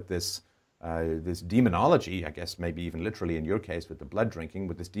wrestling with this demonology, I guess maybe even literally in your case with the blood drinking,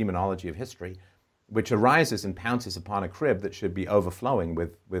 with this demonology of history, which arises and pounces upon a crib that should be overflowing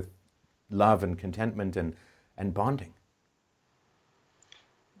with love and contentment and bonding.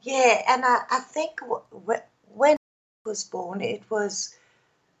 Yeah, and I think when I was born, it was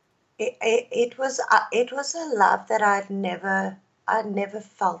a love that I'd never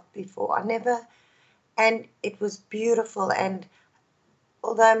felt before. And it was beautiful. And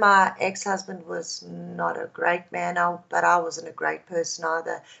although my ex-husband was not a great man, but I wasn't a great person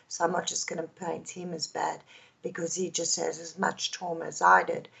either, so I'm not just going to paint him as bad because he just has as much trauma as I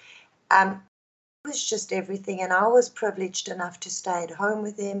did. It was just everything, and I was privileged enough to stay at home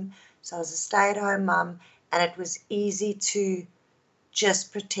with him, so I was a stay-at-home mum, and it was easy to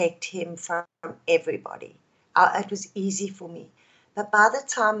just protect him from everybody. It was easy for me. But by the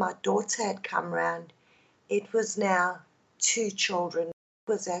time my daughter had come round, it was now 2 children.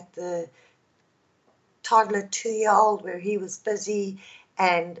 Was at the toddler 2-year-old where he was busy,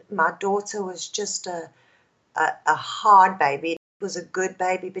 and my daughter was just a hard baby. It was a good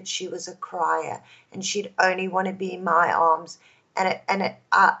baby, but she was a crier, and she'd only want to be in my arms.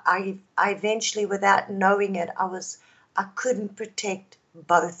 I eventually, without knowing it, I couldn't protect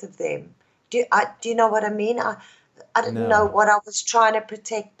both of them. Do you know what I mean? I didn't know No. what I was trying to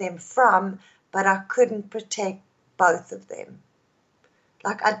protect them from, but I couldn't protect both of them.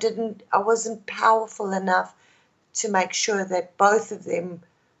 Like I wasn't powerful enough to make sure that both of them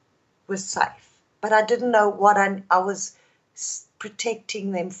were safe. But I didn't know what I was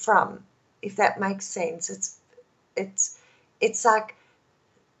protecting them from, if that makes sense. It's like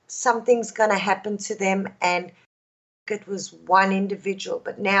something's going to happen to them, and it was one individual,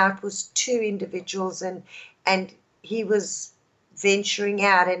 but now it was 2 individuals, and he was venturing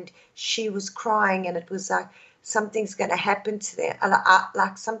out, and she was crying, and it was like, something's going to happen to them,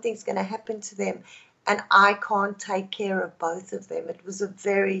 like something's going to happen to them, and I can't take care of both of them. It was a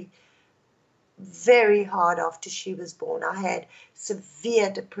very, very hard after she was born. I had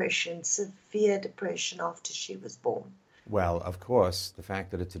severe depression after she was born. Well, of course, the fact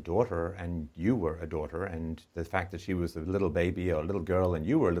that it's a daughter and you were a daughter, and the fact that she was a little baby or a little girl and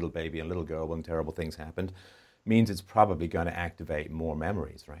you were a little baby and a little girl when terrible things happened, means it's probably going to activate more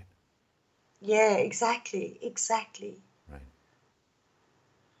memories, right? Yeah, exactly. Right.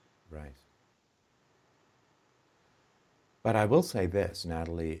 Right. But I will say this,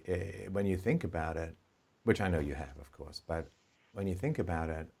 Natalie, when you think about it, which I know you have, of course, but when you think about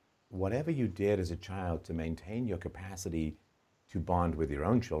it, whatever you did as a child to maintain your capacity to bond with your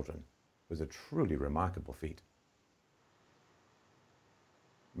own children was a truly remarkable feat.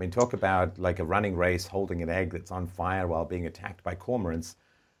 I mean, talk about like a running race holding an egg that's on fire while being attacked by cormorants.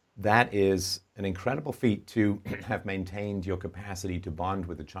 That is an incredible feat to have maintained your capacity to bond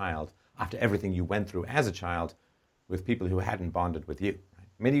with a child after everything you went through as a child with people who hadn't bonded with you. Right?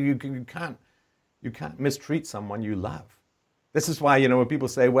 I mean, you can't mistreat someone you love. This is why, when people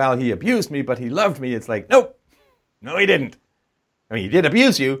say, well, he abused me, but he loved me, it's like, nope, no, he didn't. I mean, he did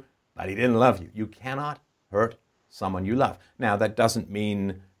abuse you, but he didn't love you. You cannot hurt someone you love. Now, that doesn't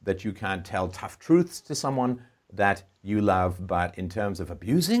mean that you can't tell tough truths to someone that you love, but in terms of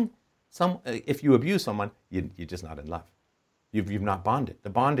abusing, if you abuse someone, you're just not in love. You've not bonded. The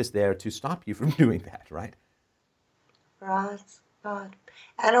bond is there to stop you from doing that, right? Right.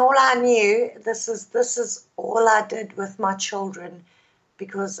 And all I knew, this is all I did with my children,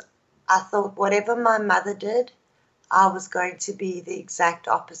 because I thought whatever my mother did, I was going to be the exact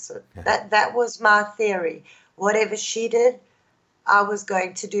opposite. That was my theory. Whatever she did, I was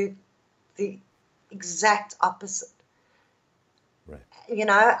going to do the exact opposite. Right.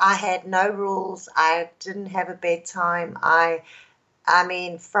 I had no rules. I didn't have a bedtime. I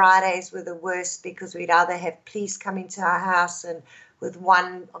mean, Fridays were the worst because we'd either have police coming to our house and with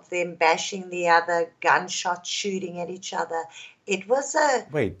one of them bashing the other, gunshots shooting at each other. It was a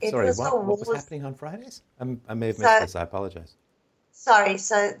Wait, it sorry, was a what was war. happening on Fridays? I may have missed So this. I apologize. sorry.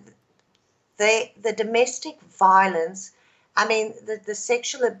 So the domestic violence. I mean, the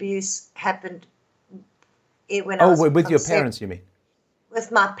sexual abuse happened when I Oh, was with your conceived parents, you mean? with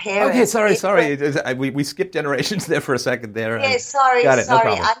my Okay, parents. sorry. We skipped generations there for a second there, Yeah, and sorry, got it. No sorry.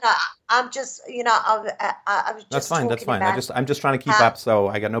 problem. I know. I'm just, I was That's just fine. That's talking fine. about I'm just trying to keep how. up, so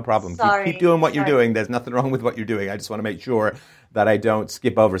I got no problem. Keep Sorry, doing what you're sorry. doing. There's nothing wrong with what you're doing. I just want to make sure that I don't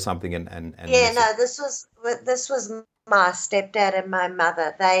skip over something and Yeah, miss it. no, this was my stepdad and my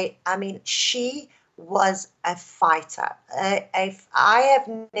mother. I mean, she was a fighter. I have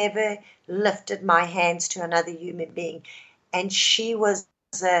never lifted my hands to another human being, and she was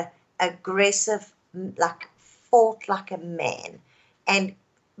a aggressive, like fought like a man. And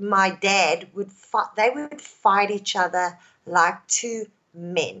my dad would fight. They would fight each other like two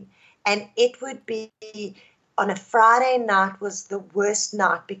men, and it would be on a Friday night was the worst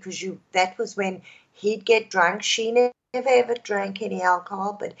night because that was when he'd get drunk. She never ever drank any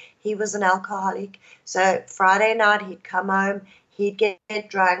alcohol, but he was an alcoholic. So Friday night he'd come home, he'd get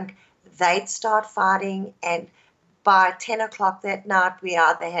drunk, they'd start fighting, and by 10 o'clock that night we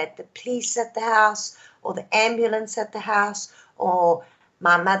either had the police at the house or the ambulance at the house, or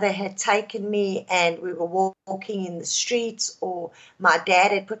my mother had taken me and we were walking in the streets, or my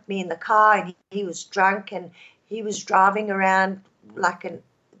dad had put me in the car and he was drunk and he was driving around like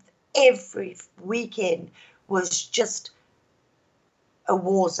every weekend was just a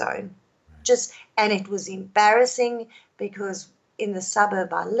war zone. And it was embarrassing because in the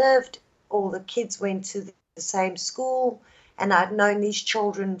suburb I lived, all the kids went to the same school, and I'd known these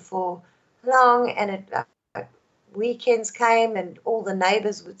children for long, and weekends came and all the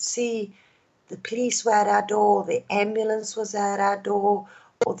neighbors would see the police were at our door, the ambulance was at our door,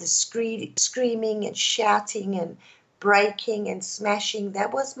 or the screaming and shouting and breaking and smashing.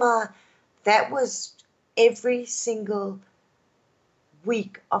 That was every single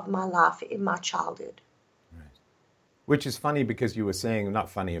week of my life in my childhood. Right. Which is funny because you were saying, not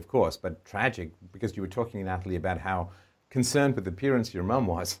funny, of course, but tragic because you were talking, Natalie, about how concerned with appearance your mum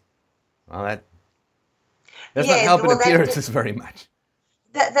was. Well, that's not Yeah, helping well, appearances very much.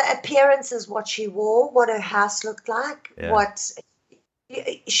 the appearance is what she wore, what her house looked like, Yeah. what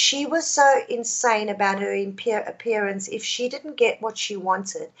she was so insane about her appearance. If she didn't get what she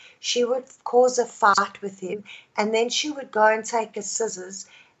wanted, she would cause a fight with him, and then she would go and take her scissors.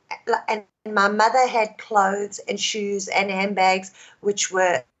 And my mother had clothes and shoes and handbags which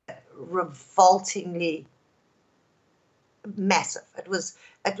were revoltingly massive. It was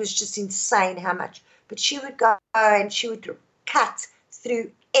just insane how much. But she would go and she would cut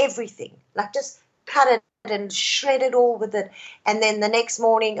through everything, like just cut it and shred it all with it. And then the next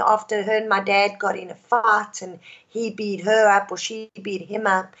morning, after her and my dad got in a fight, and he beat her up or she beat him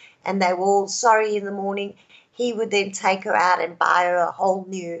up, and they were all sorry in the morning, he would then take her out and buy her a whole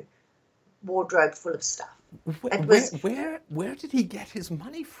new wardrobe full of stuff. It was Where did he get his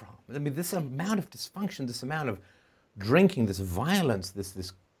money from? I mean, this amount of dysfunction, this amount of drinking, this violence,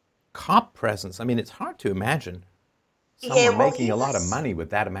 this cop presence. I mean, it's hard to imagine yeah. someone Well, making a lot of money with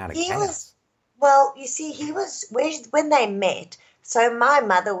that amount of he was. chaos. Well, you see, he was when they met. So my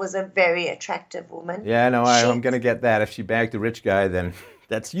mother was a very attractive woman. Yeah, no, She I'm going to get that. If she bagged a rich guy, then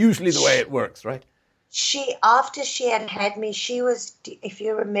that's usually the way it works, right? she after she had me, she was. If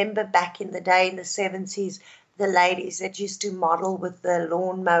you remember back in the day in the 70s, the ladies that used to model with the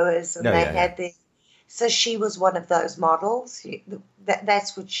lawnmowers and No, they yeah, yeah. had their. So she was one of those models.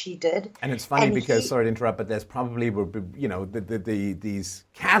 That's what she did. And it's funny And because, he, sorry to interrupt, but there's probably, these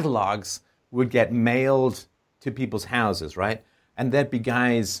catalogs would get mailed to people's houses, right? And there'd be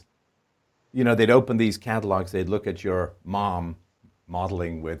guys, they'd open these catalogs, they'd look at your mom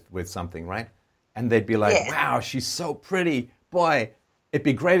modeling with something, right? And they'd be like, yeah. wow, she's so pretty. Boy, it'd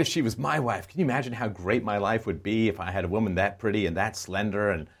be great if she was my wife. Can you imagine how great my life would be if I had a woman that pretty and that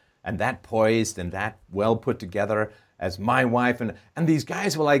slender and that poised and that well put together as my wife? And these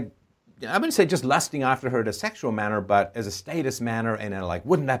guys were like, I wouldn't say just lusting after her in a sexual manner, but as a status manner, and like,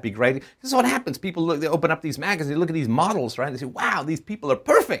 wouldn't that be great? This is what happens. People look, they open up these magazines, they look at these models, right? They say, wow, these people are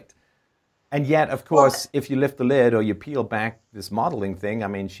perfect. And yet, of Well, course, if you lift the lid or you peel back this modeling thing, I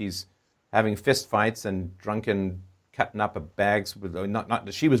mean, she's having fist fights and drunken, cutting up of bags. Not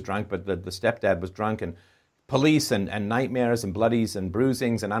that she was drunk, but the stepdad was drunk, and police and nightmares and bloodies and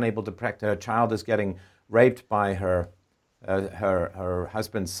bruisings, and unable to protect her child is getting raped by her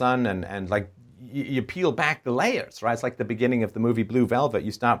husband's son, and like you peel back the layers, right? It's like the beginning of the movie Blue Velvet.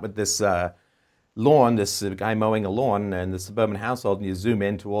 You start with this lawn, this guy mowing a lawn in the suburban household, and you zoom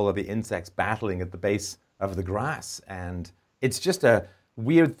into all of the insects battling at the base of the grass. And it's just a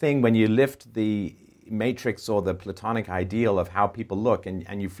weird thing when you lift the matrix or the platonic ideal of how people look,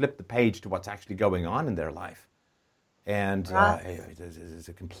 and you flip the page to what's actually going on in their life. And right. it's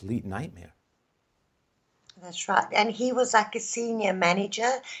a complete nightmare. That's right. And he was like a senior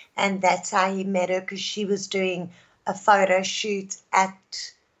manager, and that's how he met her, because she was doing a photo shoot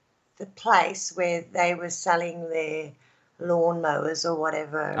at the place where they were selling their lawnmowers or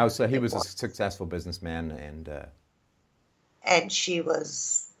whatever Oh, so he it was a was. successful businessman, and And she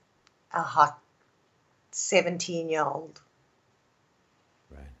was a hot 17-year-old.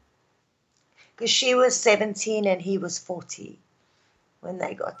 right. Because she was 17 and he was 40 when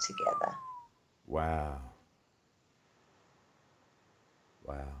they got together. Wow.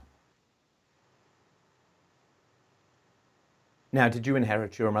 Wow. Now, did you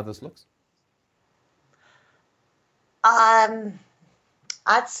inherit your mother's looks? Um,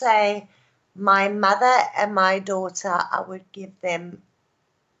 I'd say my mother and my daughter, I would give them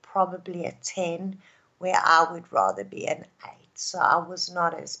probably a 10, where I would rather be an 8. So I was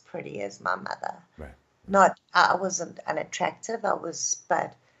not as pretty as my mother. Right. Not, I wasn't unattractive,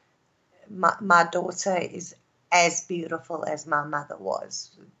 but my daughter is as beautiful as my mother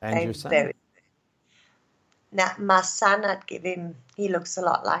was. And They your son? very. Now, my son, I'd give him, he looks a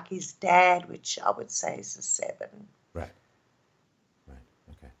lot like his dad, which I would say is a 7. Right. Right.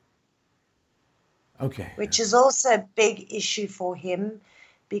 Okay. Okay. Which is also a big issue for him,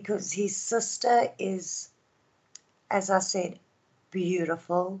 because his sister is, as I said,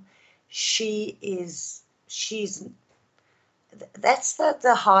 beautiful. She's, that's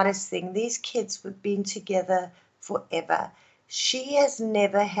the hardest thing. These kids have been together forever. She has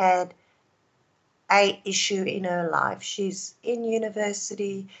never had a issue in her life. She's in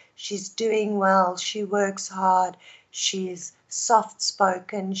university, she's doing well, she works hard, she's soft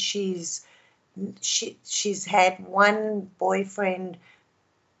spoken, she's had one boyfriend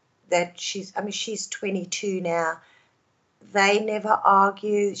that she's 22 now. They never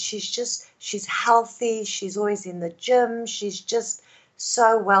argue. She's healthy, she's always in the gym, she's just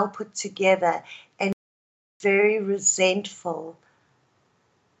so well put together, and very resentful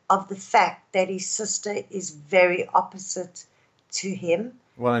of the fact that his sister is very opposite to him.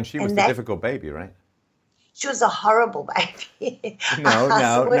 Well, and she was And the that difficult baby, right? she was a horrible baby. No, I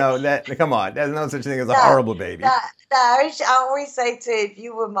no, swear. no. Come on. There's no such thing as a No, horrible baby. no, no. I always say to her, if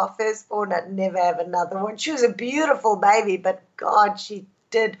you were my firstborn, I'd never have another one. She was a beautiful baby, but God, she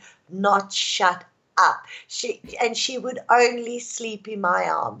did not shut up. She would only sleep in my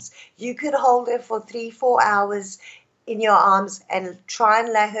arms. You could hold her for 3-4 hours in your arms and try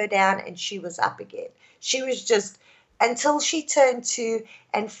and lay her down, and she was up again. She was just, until she turned 2,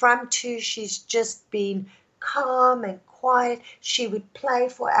 and from 2 she's just been calm and quiet. She would play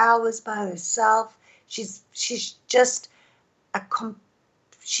for hours by herself. She's just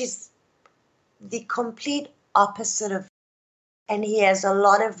she's the complete opposite of, and he has a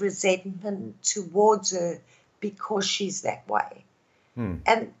lot of resentment towards her because she's that way.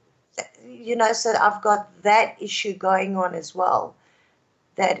 And so I've got that issue going on as well,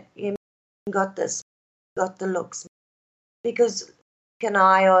 that you got the looks, because Nick and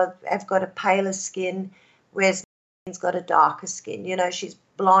I have got a paler skin, whereas Nick's got a darker skin. She's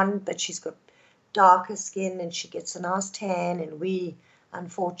blonde, but she's got darker skin, and she gets a nice tan, and we,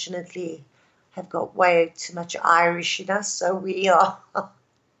 unfortunately, have got way too much Irish in us, so we are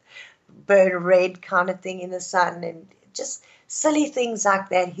burn red kind of thing in the sun, and just silly things like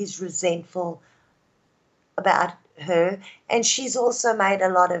that. He's resentful about her, and she's also made a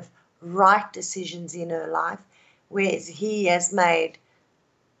lot of right decisions in her life, whereas he has made,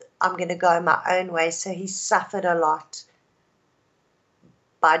 I'm going to go my own way. So he suffered a lot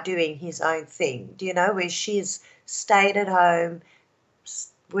by doing his own thing, where she's stayed at home,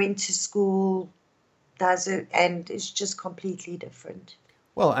 went to school, does it, and it's just completely different.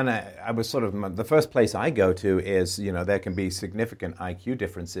 Well, and I was sort of, the first place I go to is, there can be significant IQ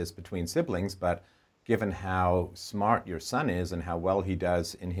differences between siblings, but given how smart your son is and how well he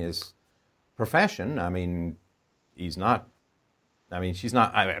does in his profession, he's not, she's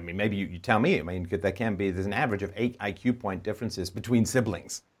not, maybe you tell me, there can be, there's an average of 8 IQ point differences between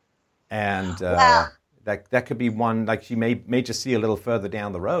siblings. And that could be one, like she may just see a little further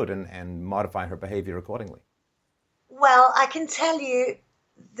down the road and modify her behavior accordingly. Well, I can tell you,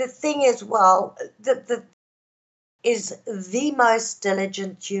 the thing is, the is the most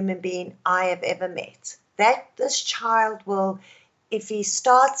diligent human being I have ever met. That this child will, if he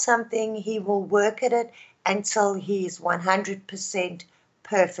starts something, he will work at it until he's 100%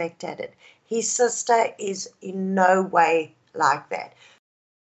 perfect at it. His sister is in no way like that.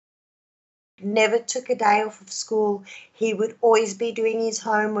 Never took a day off of school. He would always be doing his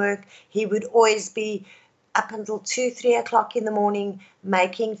homework. He would always be up until 2-3 o'clock in the morning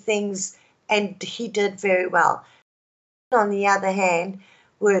making things, and he did very well. On the other hand,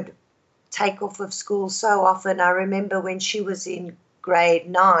 would take off of school so often. I remember when she was in grade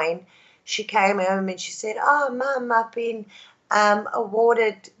 9, she came home and she said, "Oh, Mum, I've been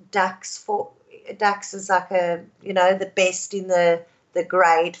awarded ducks for ducks is like the best in the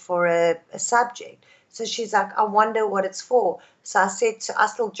grade for a subject." So she's like, "I wonder what it's for." So I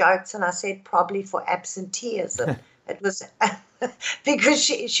still joked and I said, "Probably for absenteeism." It was because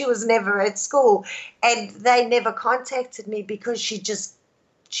she was never at school, and they never contacted me because she just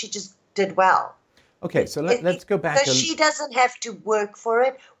did well. Okay, so let's go So back a. she doesn't have to work for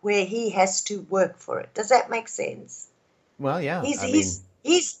it where he has to work for it. Does that make sense? Well, yeah, He's I mean, he's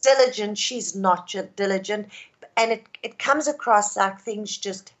he's diligent. She's not diligent, and it comes across like things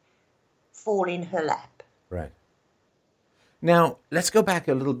just fall in her lap. right. Now, let's go back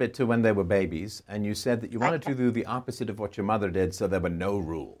a little bit to when they were babies, and you said that you wanted Okay. to do the opposite of what your mother did, so there were no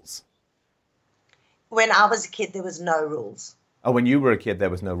rules. When I was a kid, there was no rules. Oh, when you were a kid, there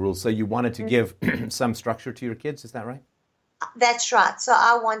was no rules, so you wanted to give some structure to your kids, is that right? That's right. So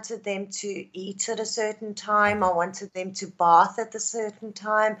I wanted them to eat at a certain time. I Okay. wanted them to bath at a certain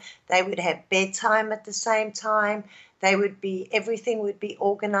time. They would have bedtime at the same time. Everything would be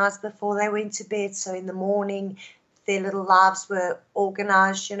organized before they went to bed. So in the morning, their little lives were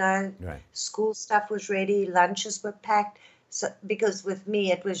organized. Right. School stuff was ready, lunches were packed. So because with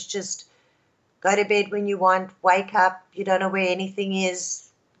me, it was just go to bed when you want, wake up, you don't know where anything is,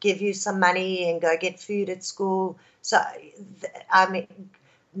 give you some money and go get food at school. So, I mean,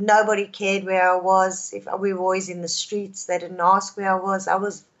 nobody cared where I was. If we were always in the streets, they didn't ask where I was. I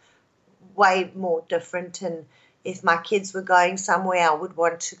was way more different. And if my kids were going somewhere, I would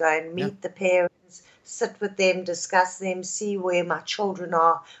want to go and Yeah. meet the parents, sit with them, discuss them, see where my children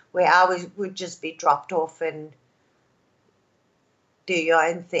are, where would just be dropped off and do your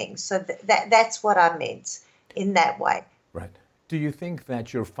own thing. So that's what I meant in that way. Right. Do you think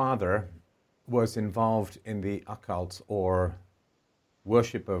that your father was involved in the occult or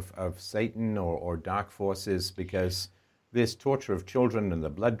worship of Satan or dark forces? Because this torture of children and the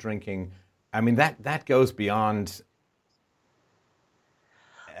blood drinking, I mean, that goes beyond,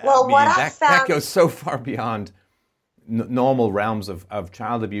 I Well, what mean, I that found, goes so far beyond normal realms of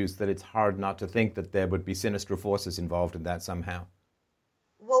child abuse that it's hard not to think that there would be sinister forces involved in that somehow.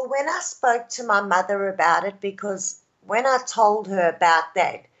 well, when I spoke to my mother about it, because when I told her about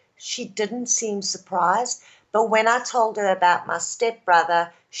that, she didn't seem surprised. But when I told her about my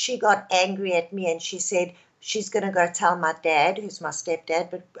stepbrother, she got angry at me and she said she's going to go tell my dad, who's my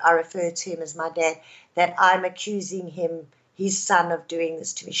stepdad, but I refer to him as my dad, that I'm accusing him, his son, of doing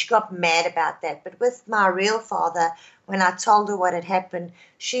this to me. She got mad about that. But with my real father, when I told her what had happened,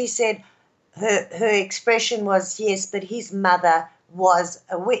 she said her expression was, yes, but his mother was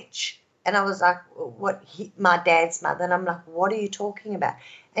a witch. And I was like, what? My dad's mother. And I'm like, what are you talking about?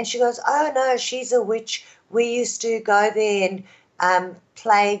 And she goes, oh, no, she's a witch. We used to go there and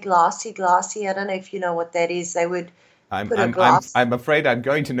play glassy, glassy. I don't know if you know what that is. They would I'm put a I'm I'm glass. I'm afraid I'm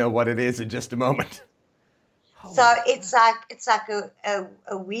going to know what it is in just a moment. So Holy it's like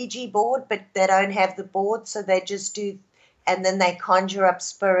a Ouija board, but they don't have the board, so they just do, and then they conjure up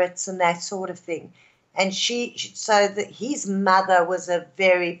spirits and that sort of thing. And his mother was a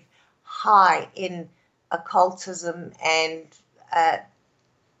very high in occultism and uh,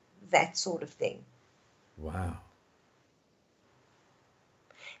 that sort of thing. wow.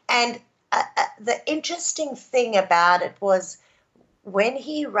 And the interesting thing about it was when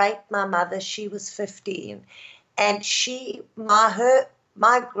he raped my mother, she was 15, and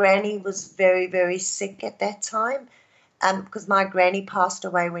my granny was very, very sick at that time, because my granny passed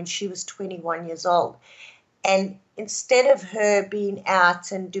away when she was 21 years old. And instead of her being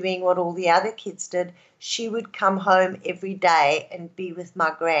out and doing what all the other kids did, she would come home every day and be with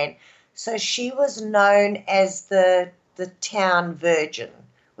my gran. So she was known as the town virgin,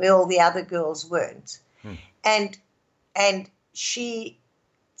 where all the other girls weren't. Hmm. And and she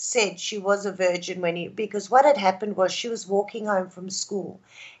said she was a virgin because what had happened was she was walking home from school,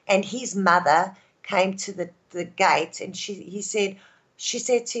 and his mother came to the gate, and she said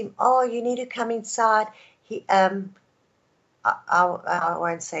to him, "Oh, you need to come inside." He I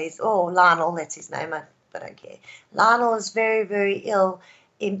won't say Lionel, that's his name, but I don't care. Lionel is very, very ill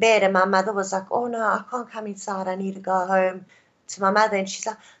in bed, and my mother was like, "Oh no, I can't come inside. I need to go home to my mother." And she's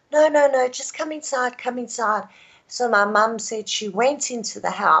like, "No, no, no, just come inside, come inside." So my mum said she went into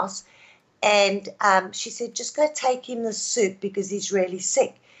the house, and she said, "Just go take him the soup because he's really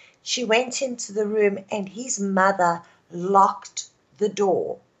sick." She went into the room, and his mother locked the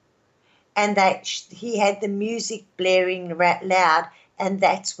door, and that he had the music blaring loud, and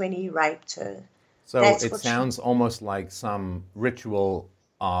that's when he raped her. So That's it what she. sounds almost like some ritual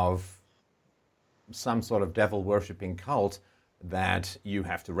of some sort of devil-worshipping cult that you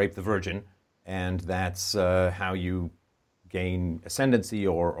have to rape the virgin, and that's how you gain ascendancy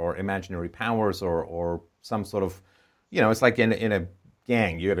or imaginary powers or some sort of, it's like in a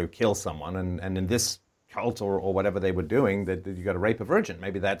gang, you got to kill someone, and in this cult or whatever they were doing, that you got to rape a virgin.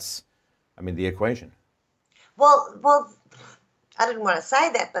 Maybe that's, the equation. Well, I didn't want to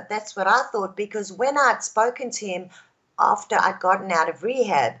say that, but that's what I thought, because when I'd spoken to him after I'd gotten out of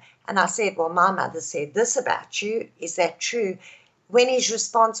rehab, and I said, well, my mother said this about you, is that true? When his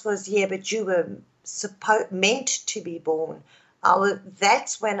response was, yeah, but you were meant to be born,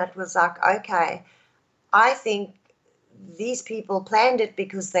 that's when it was like, okay, I think these people planned it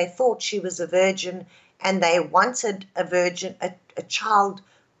because they thought she was a virgin, and they wanted a virgin, a child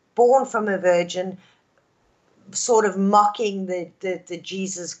born from a virgin, sort of mocking the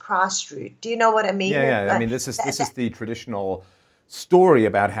Jesus Christ route. Do you know what I mean? Yeah. This is the traditional story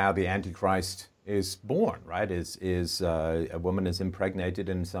about how the Antichrist is born, right? Is a woman is impregnated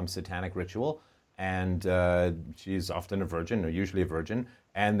in some satanic ritual, and she's often a virgin, or usually a virgin,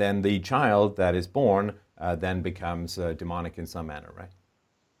 and then the child that is born then becomes demonic in some manner, right?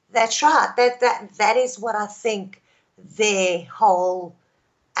 That's right. That is what I think their whole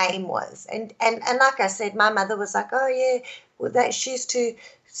aim was. And like I said, my mother was like, oh yeah, well, that she used to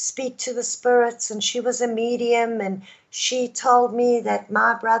speak to the spirits, and she was a medium, and she told me that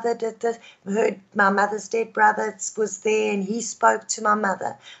my brother did this, my mother's dead brother was there, and he spoke to my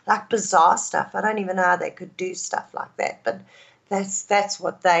mother, like bizarre stuff. I don't even know how they could do stuff like that, but that's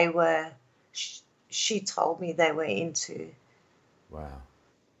what they were. She told me they were into. Wow.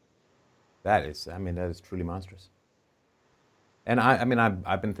 That is truly monstrous. And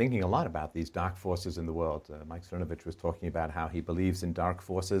I've been thinking a lot about these dark forces in the world. Mike Cernovich was talking about how he believes in dark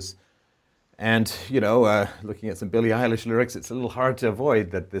forces. And, looking at some Billie Eilish lyrics, it's a little hard to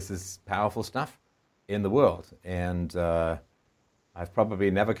avoid that this is powerful stuff in the world. And I've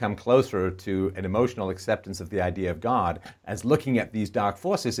probably never come closer to an emotional acceptance of the idea of God as looking at these dark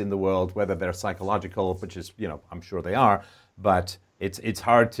forces in the world, whether they're psychological, which is, I'm sure they are, but it's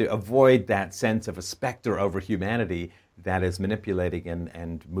hard to avoid that sense of a specter over humanity that is manipulating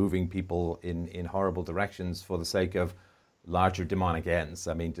and moving people in horrible directions for the sake of larger demonic ends.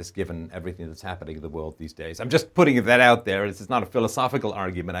 Just given everything that's happening in the world these days. I'm just putting that out there. This is not a philosophical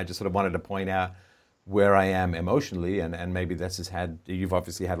argument. I just sort of wanted to point out where I am emotionally, and maybe you've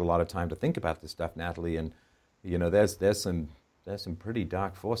obviously had a lot of time to think about this stuff, Natalie, and there's some pretty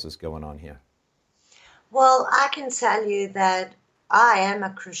dark forces going on here. Well, I can tell you that I am a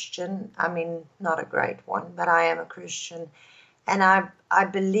Christian. Not a great one, but I am a Christian. And I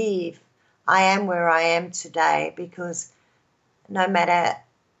believe I am where I am today because no matter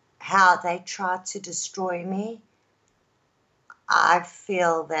how they try to destroy me, I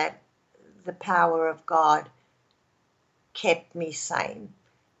feel that the power of God kept me sane,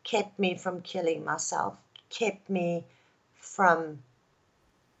 kept me from killing myself, kept me from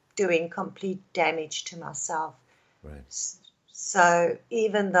doing complete damage to myself. Right. So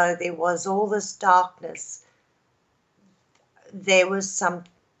even though there was all this darkness, there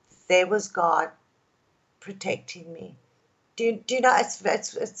was God protecting me. Do you know?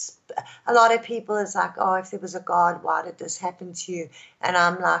 It's a lot of people is like, oh, if there was a God, why did this happen to you? And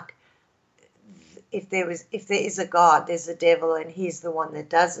I'm like, if there is a God, there's a devil, and he's the one that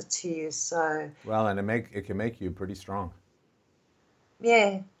does it to you. So well, and it can make you pretty strong. Yeah,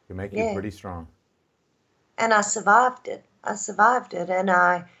 it can make you pretty strong. And I survived it. And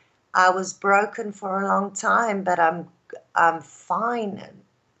I was broken for a long time, but I'm fine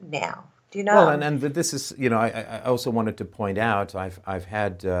now. Do you know? Well, and this is, I also wanted to point out, I've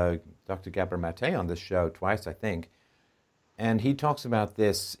had Dr. Gabor Mate on this show twice, I think, and he talks about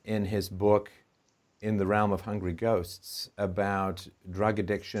this in his book, In the Realm of Hungry Ghosts, about drug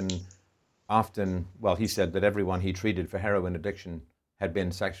addiction. Often, well, he said that everyone he treated for heroin addiction had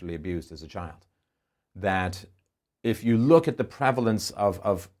been sexually abused as a child. That if you look at the prevalence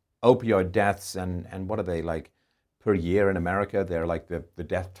of opioid deaths, and what are they like per year in America? They're like the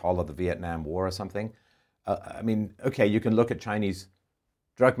death toll of the Vietnam War or something. Okay, you can look at Chinese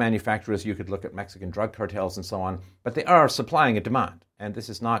drug manufacturers, you could look at Mexican drug cartels and so on, but they are supplying a demand. And this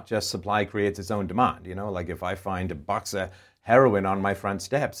is not just supply creates its own demand. Like if I find a box of heroin on my front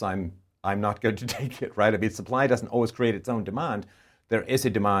steps, I'm not going to take it, right? Supply doesn't always create its own demand. There is a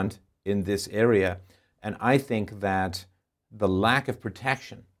demand in this area. And I think that the lack of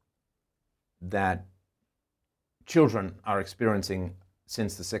protection that children are experiencing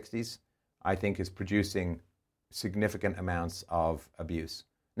since the 60s, I think is producing significant amounts of abuse.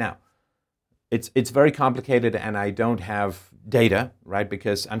 Now, it's very complicated, and I don't have data, right?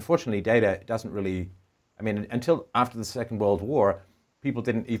 Because unfortunately, data doesn't really. I mean, until after the Second World War, people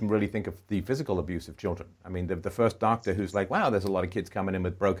didn't even really think of the physical abuse of children. I mean, the first doctor who's like, wow, there's a lot of kids coming in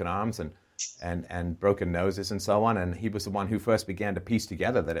with broken arms and broken noses and so on, and he was the one who first began to piece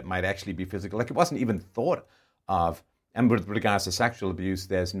together that it might actually be physical. Like, it wasn't even thought of. And with regards to sexual abuse,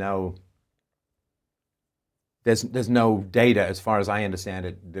 there's no data, as far as I understand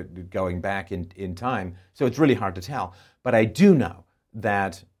it, going back in time. So it's really hard to tell. But I do know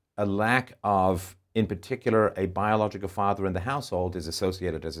that a lack of, in particular, a biological father in the household is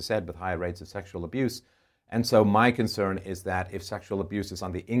associated, as I said, with higher rates of sexual abuse. And so my concern is that if sexual abuse is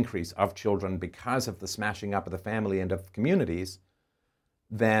on the increase of children because of the smashing up of the family and of communities,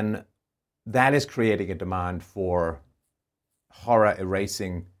 then that is creating a demand for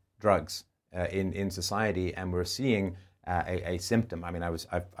horror-erasing drugs in society, and we're seeing a symptom. I mean,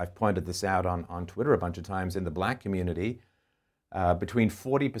 I've pointed this out on Twitter a bunch of times. In the black community, between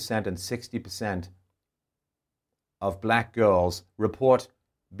 40% and 60% of black girls report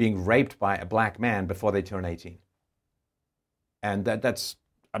being raped by a black man before they turn 18. And that's,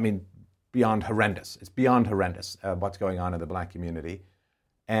 I mean, beyond horrendous. It's beyond horrendous what's going on in the black community.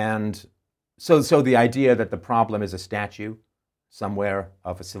 And so the idea that the problem is a statue somewhere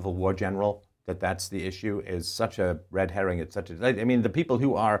of a Civil War general, that's the issue, is such a red herring. It's such a, I mean, the people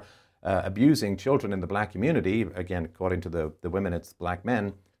who are abusing children in the black community, again, according to the women, it's black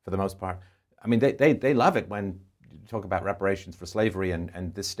men for the most part. I mean, they love it when you talk about reparations for slavery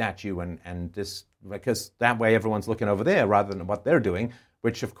and this statue and this, because that way everyone's looking over there rather than what they're doing,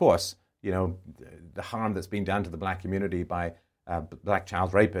 which, of course, you know, the harm that's being done to the black community by black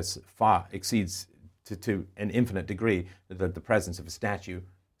child rapists far exceeds to an infinite degree the presence of a statue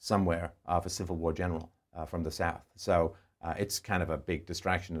somewhere of a Civil War general from the South. So it's kind of a big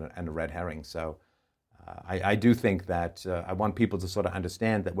distraction and a red herring. So I do think that I want people to sort of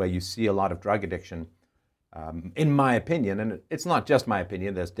understand that where you see a lot of drug addiction, in my opinion, and it's not just my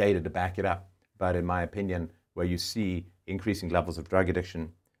opinion, there's data to back it up, but in my opinion, where you see increasing levels of drug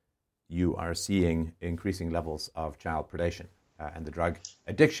addiction, you are seeing increasing levels of child predation. And the drug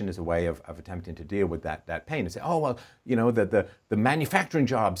addiction is a way of attempting to deal with that pain and say, oh, well, you know, the manufacturing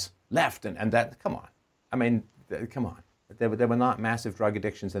jobs left and that, come on. I mean, come on. There were not massive drug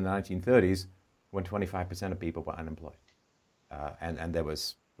addictions in the 1930s when 25% of people were unemployed. And there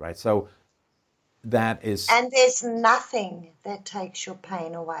was, right? So that is... And there's nothing that takes your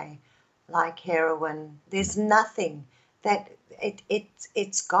pain away like heroin. There's nothing that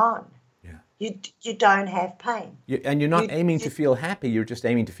it's gone. You don't have pain. And you're not aiming to feel happy. You're just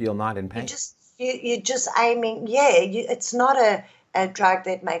aiming to feel not in pain. You're just aiming. It's not a drug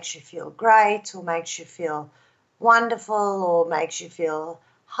that makes you feel great or makes you feel wonderful or makes you feel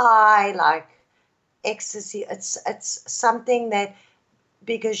high like ecstasy. It's something that,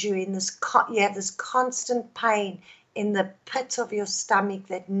 because you're in this, you have this constant pain in the pit of your stomach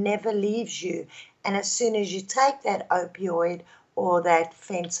that never leaves you. And as soon as you take that opioid or that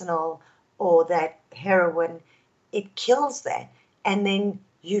fentanyl or that heroin, it kills that. And then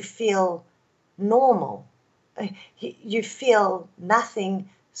you feel normal. You feel nothing,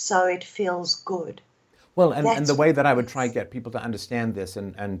 so it feels good. Well, and the way that I would try to get people to understand this,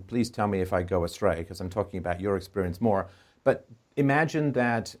 and please tell me if I go astray, because I'm talking about your experience more, but imagine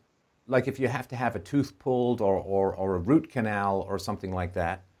that, like if you have to have a tooth pulled or a root canal or something like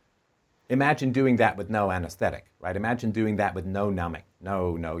that, imagine doing that with no anesthetic, right? Imagine doing that with no numbing.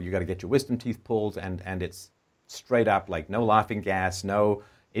 No, you got to get your wisdom teeth pulled, and it's straight up, like no laughing gas, no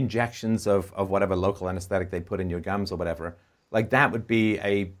injections of whatever local anesthetic they put in your gums or whatever. Like that would be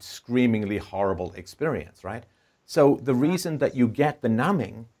a screamingly horrible experience, right? So the reason that you get the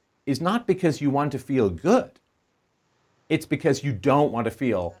numbing is not because you want to feel good. It's because you don't want to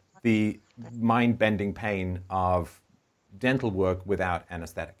feel the mind-bending pain of dental work without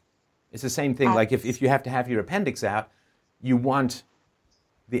anesthetic. It's the same thing, like if you have to have your appendix out, you want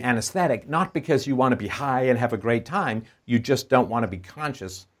the anesthetic, not because you want to be high and have a great time, you just don't want to be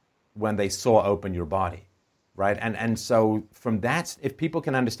conscious when they saw open your body, right? And so from that, if people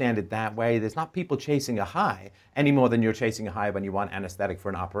can understand it that way, there's not people chasing a high any more than you're chasing a high when you want anesthetic for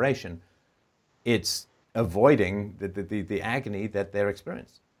an operation. It's avoiding the agony that they're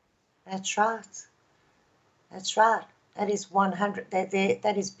experiencing. That's right. That's right. That is 100.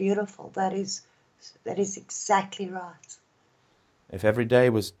 That is beautiful. That is exactly right. If every day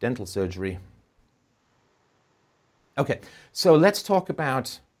was dental surgery. Okay, so let's talk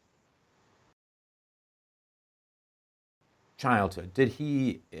about childhood. Did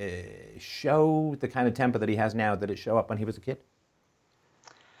he show the kind of temper that he has now? Did it show up when he was a kid?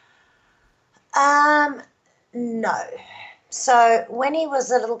 Um, no. So when he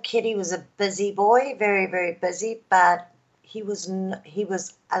was a little kid, he was a busy boy, very, very busy, but he was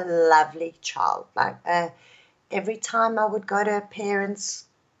a lovely child. Like every time I would go to a parents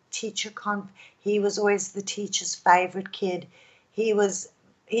teacher he was always the teacher's favorite kid. He was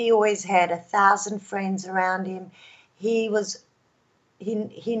he always had 1,000 friends around him. He was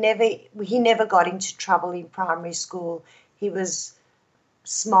he never got into trouble in primary school. He was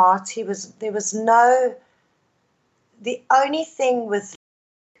smart. He was there was no the only thing with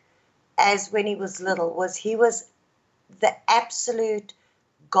as when he was little was he was the absolute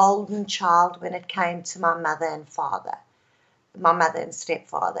golden child when it came to my mother and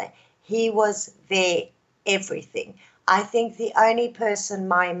stepfather. He was their everything. I think the only person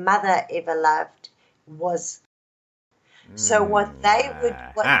my mother ever loved was so what they would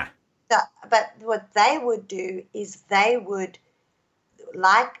what Ah. but what they would do is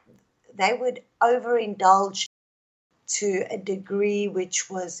like they would overindulge to a degree which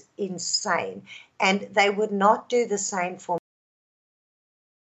was insane. And they would not do the same for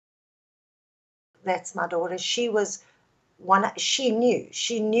that's my daughter. She was one. She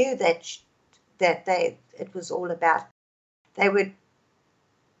knew that it was all about. They would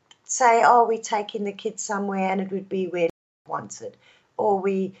say, "Oh, we're taking the kids somewhere," and it would be where they wanted, or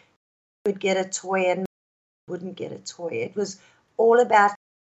we would get a toy and wouldn't get a toy. It was all about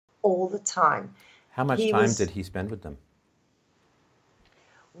all the time. How much He time was did he spend with them?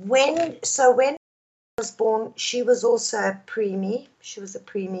 when was born, she was also a preemie. She was a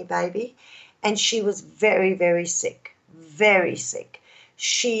preemie baby, and she was very, very sick, very sick.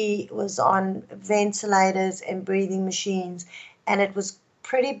 She was on ventilators and breathing machines, and it was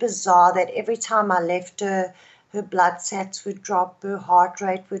pretty bizarre that every time I left her, her blood sats would drop, her heart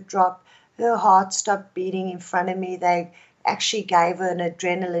rate would drop, her heart stopped beating in front of me. They actually gave her an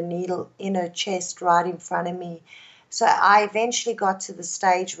adrenaline needle in her chest right in front of me. So I eventually got to the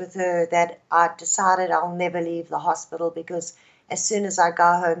stage with her that I decided I'll never leave the hospital because as soon as I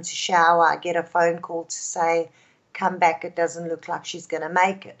go home to shower, I get a phone call to say, come back, it doesn't look like she's going to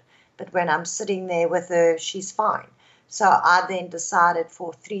make it. But when I'm sitting there with her, she's fine. So I then decided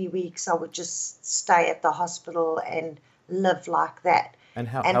for 3 weeks I would just stay at the hospital and live like that. And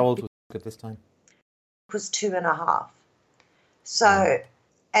And how old it was he at this time? was 2.5. Right. So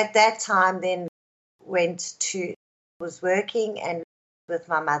at that time, then went to was working and with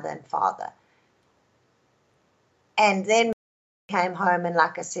my mother and father. And then came home and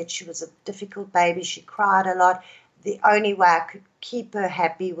like I said, she was a difficult baby. She cried a lot. The only way I could keep her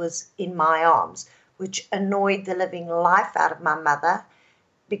happy was in my arms, which annoyed the living life out of my mother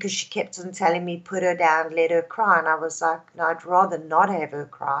because she kept on telling me, put her down, let her cry. And I was like, no, I'd rather not have her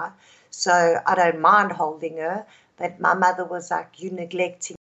cry. So I don't mind holding her. But my mother was like, you're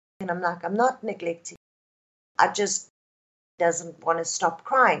neglecting. And I'm like, I'm not neglecting. I just doesn't want to stop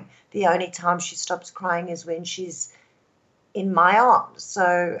crying. The only time she stops crying is when she's in my arms.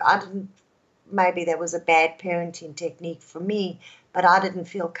 So I didn't, maybe that was a bad parenting technique for me, but I didn't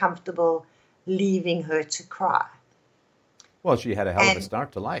feel comfortable leaving her to cry. Well, she had a hell of a And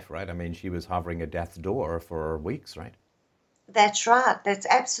start to life, right? I mean, she was hovering at death's door for weeks, right? that's right. That's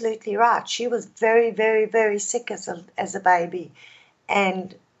absolutely right. She was very, very, very sick as a baby.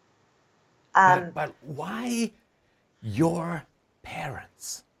 And um, But why your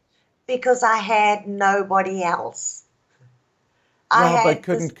parents? because I had nobody else, I Well, but had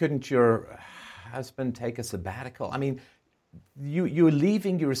this. couldn't your husband take a sabbatical? I mean, you're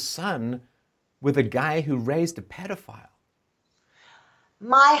leaving your son with a guy who raised a pedophile.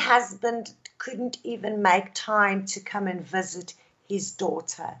 My husband couldn't even make time to come and visit his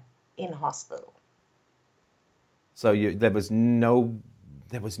daughter in hospital. So there was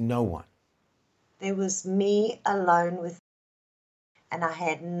no one. There was me alone with, and I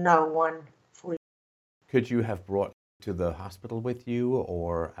had no one for. Could you have brought to the hospital with you,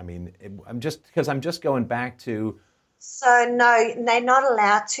 or I mean, I'm just going back to. So no, they're not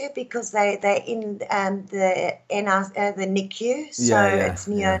allowed to because they're in the NICU, so Yeah, yeah, it's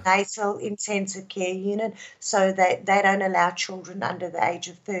yeah. neonatal intensive care unit. So they don't allow children under the age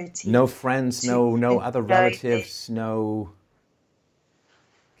of 13 No friends, to no even other go there. relatives, no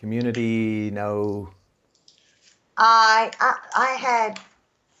community, no. I had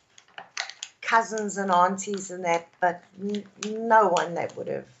cousins and aunties and that, but no one that would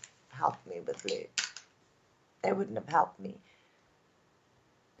have helped me with Lou. They wouldn't have helped me.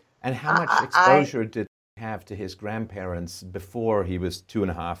 And how much I exposure did he have to his grandparents before he was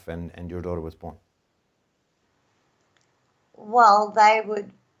 2.5 and your daughter was born? well, they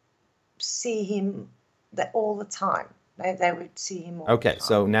would see him all the time. They would see him all the Okay, time.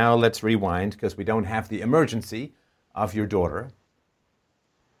 so now let's rewind because we don't have the emergency of your daughter.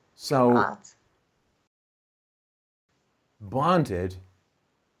 So Right. bonded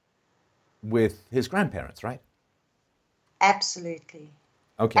with his grandparents, right? Absolutely.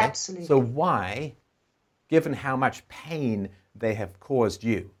 Okay. Absolutely. So why, given how much pain they have caused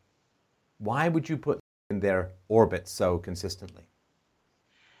you, why would you put them in their orbit so consistently?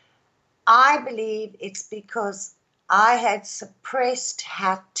 I believe it's because I had suppressed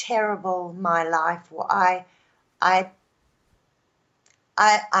how terrible my life was. I,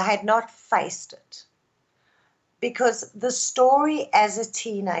 I had not faced it. Because the story as a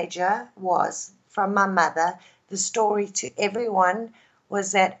teenager was from my mother, the story to everyone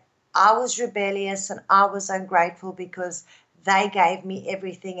was that I was rebellious and I was ungrateful because they gave me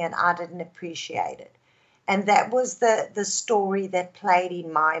everything and I didn't appreciate it. And that was the story that played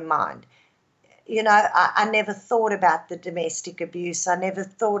in my mind. You know, I never thought about the domestic abuse. I never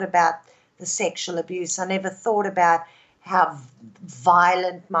thought about the sexual abuse. I never thought about how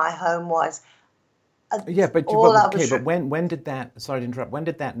violent my home was. Yeah, but All I okay, was but when did that? Sorry to interrupt. When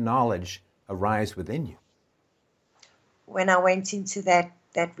did that knowledge arise within you? when I went into that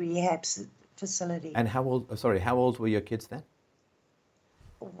rehab facility. And how old? Sorry, how old were your kids then?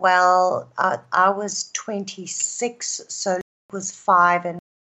 Well, I was 26, so it was 5 and it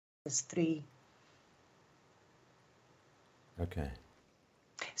was 3. Okay.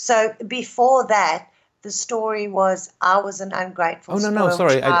 So before that, the story was I was an ungrateful, Oh, no, spoiled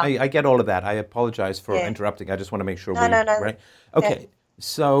sorry. child. I get all of that. I apologize for Yeah. interrupting. I just want to make sure No. right? Okay.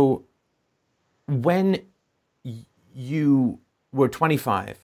 So when you were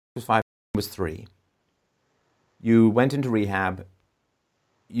 25, was 5, was 3, you went into rehab,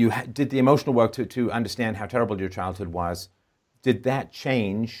 you did the emotional work to understand how terrible your childhood was. Did that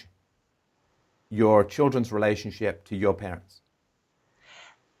change your children's relationship to your parents?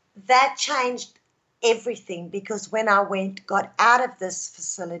 That changed everything because when I got out of this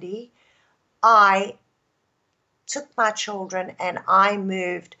facility, I took my children and I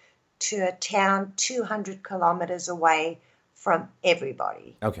moved to a town 200 kilometers away from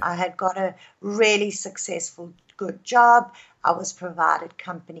everybody. Okay. I had got a really successful, good job. I was provided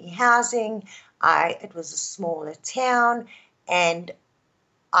company housing. It was a smaller town, and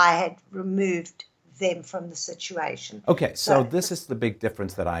I had removed them from the situation. Okay, so this is the big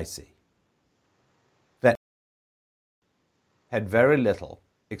difference that I see. That had very little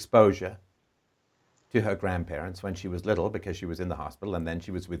exposure to her grandparents when she was little because she was in the hospital, and then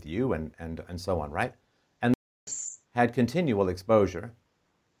she was with you and so on, right? And had continual exposure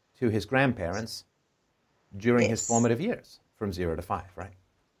to his grandparents during his Yes. formative years from 0 to 5, right?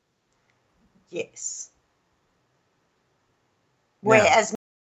 Yes. Now, Whereas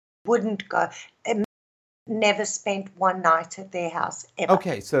wouldn't go, never spent one night at their house ever.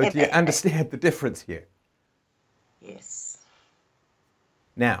 okay, so do you understand the difference here? Yes.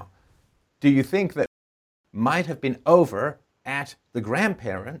 Now, do you think that might have been over at the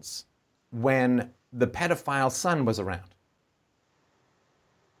grandparents when the pedophile son was around?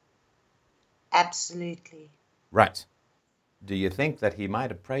 Absolutely. Right. Do you think that he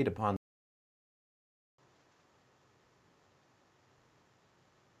might have preyed upon?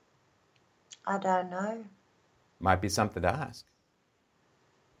 I don't know. Might be something to ask.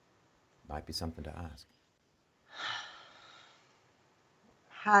 Might be something to ask.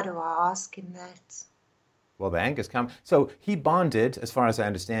 How do I ask him that? Well, the anger's come. So he bonded, as far as I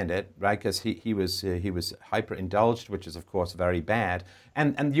understand it, right? Because he was hyper-indulged, which is, of course, very bad.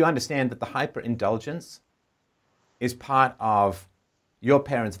 And you understand that the hyper-indulgence is part of your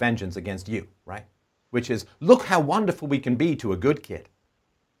parents' vengeance against you, right? Which is, look how wonderful we can be to a good kid.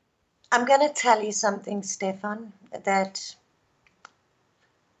 I'm going to tell you something, Stefan, that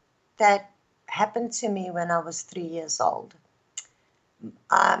happened to me when I was 3 years old.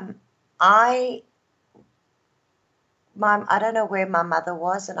 I don't know where my mother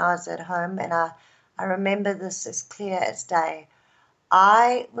was, and I was at home, and I remember this as clear as day.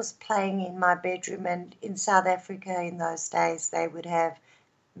 I was playing in my bedroom, and in South Africa in those days, they would have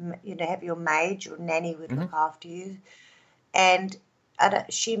your maid, your nanny would look after you, and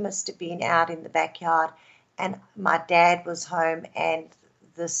she must have been out in the backyard, and my dad was home, and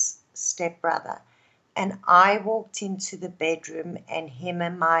this stepbrother, and I walked into the bedroom, and him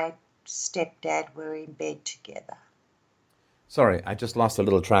and my stepdad were in bed together. Sorry, I just lost a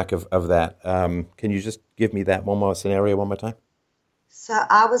little track of that. Can you just give me that scenario one more time? So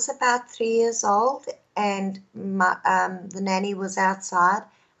I was about 3 years old, and the nanny was outside.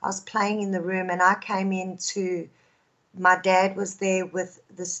 I was playing in the room, and I came into. My dad was there with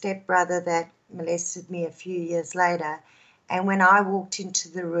the stepbrother that molested me a few years later. And when I walked into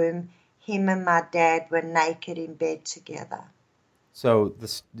the room, him and my dad were naked in bed together. So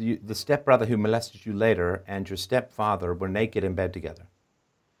the stepbrother who molested you later and your stepfather were naked in bed together?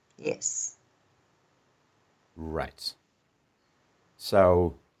 Yes. Right.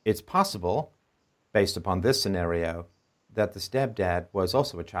 So it's possible, based upon this scenario, that the stepdad was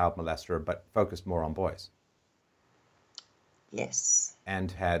also a child molester but focused more on boys. Yes.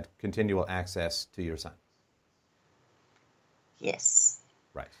 And had continual access to your son. Yes.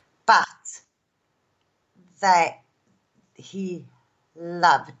 Right. But he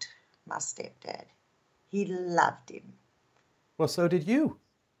loved my stepdad. He loved him. Well, so did you.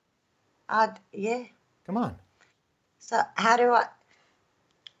 Yeah. Come on. So how do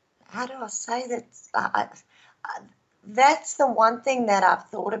I say that? That's the one thing that I've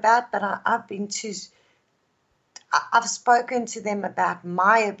thought about, but I've spoken to them about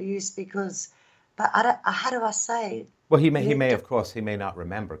my abuse but how do I say it? Well, he may, of course, he may not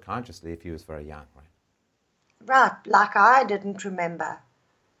remember consciously if he was very young, right? Right, like I didn't remember.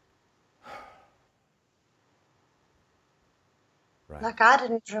 Right. Like I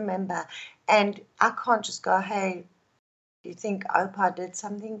didn't remember. And I can't just go, hey, do you think Opa did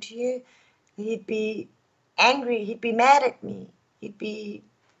something to you? He'd be angry. He'd be mad at me. He'd be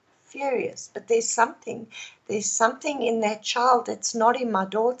furious. But there's something in that child that's not in my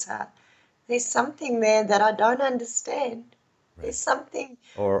daughter. There's something there that I don't understand. Right. There's something.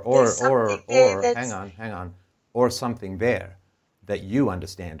 Or hang on. Or something there that you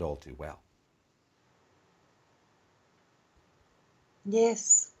understand all too well.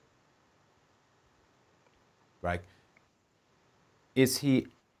 Yes. Right. Is he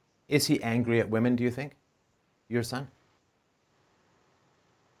angry at women, do you think? Your son?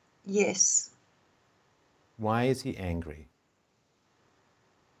 Yes. Why is he angry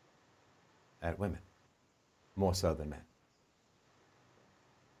at women more so than men?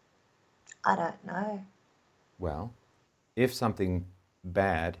 I don't know. Well, if something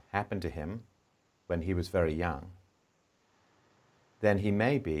bad happened to him when he was very young, then he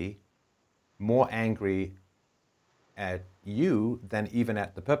may be more angry at you than even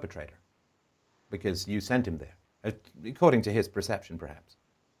at the perpetrator, because you sent him there, according to his perception, perhaps.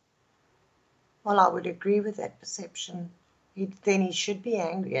 Well, I would agree with that perception. Then he should be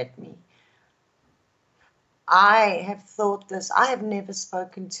angry at me. I have thought this. I have never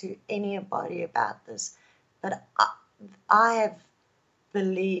spoken to anybody about this, but I have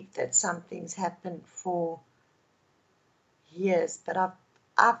believed that something's happened for years. But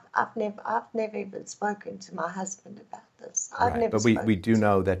I've never even spoken to my husband about this. But we do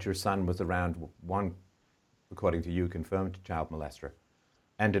know that your son was around one, according to you, confirmed child molester,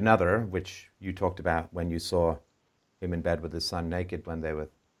 and another, which you talked about when you saw him in bed with his son naked when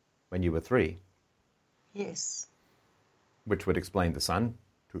you were 3. Yes. Which would explain the son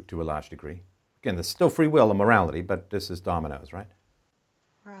to a large degree. Again, there's still free will and morality, but this is dominoes, right?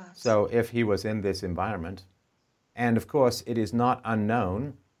 Right. So if he was in this environment, and of course it is not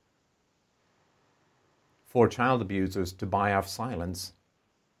unknown for child abusers to buy off silence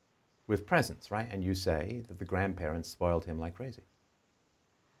with presents, right? And you say that the grandparents spoiled him like crazy.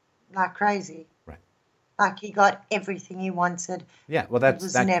 Like crazy. Right. Like he got everything he wanted. Yeah, well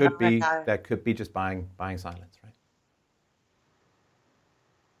that could be just buying silence, right?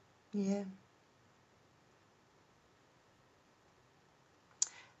 Yeah.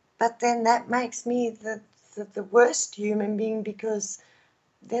 But then that makes me the worst human being, because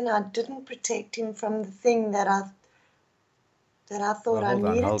then I didn't protect him from the thing that I thought I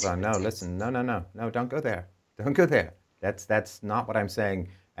needed to. Hold on. No, listen. No, don't go there. Don't go there. That's not what I'm saying,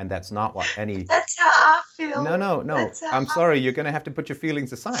 and that's not what any... That's how I feel. No. I'm sorry, you're going to have to put your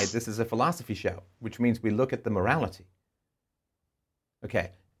feelings aside. This is a philosophy show, which means we look at the morality. Okay.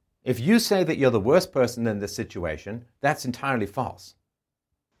 If you say that you're the worst person in this situation, that's entirely false.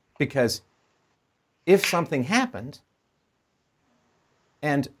 Because if something happened,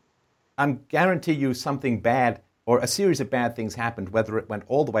 and I guarantee you something bad or a series of bad things happened, whether it went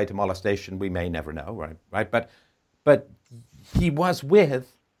all the way to molestation, we may never know, right? But he was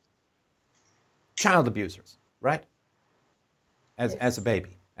with child abusers, right? As a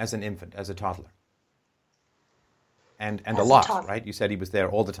baby, as an infant, as a toddler. And a lot, right? You said he was there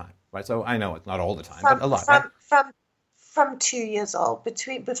all the time, right? So I know it's not all the time, but a lot, right? From 2 years old,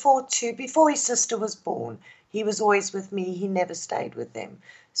 before his sister was born, he was always with me. He never stayed with them.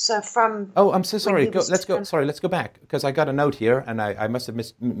 So from... Oh, I'm so sorry. Let's go back, because I got a note here, and I must have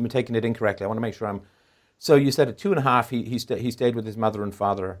taken it incorrectly. I want to make sure I'm... So you said at 2.5, he stayed with his mother and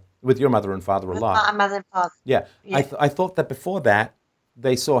father, with your mother and father a lot. My mother and father. Yeah. I thought that before that,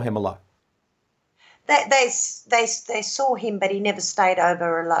 they saw him a lot. They saw him, but he never stayed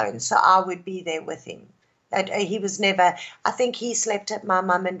over alone. So I would be there with him. He was never. I think he slept at my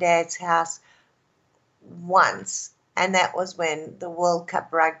mum and dad's house once, and that was when the World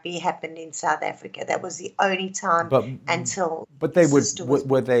Cup rugby happened in South Africa. That was the only time But until but they his sister was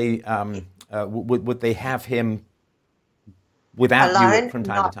would they have him without you alone, from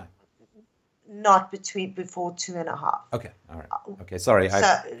time to time? not before 2.5. Okay, all right. Okay, sorry, So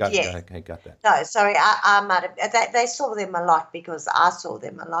yeah, I got that. no, sorry, I might have. They saw them a lot because I saw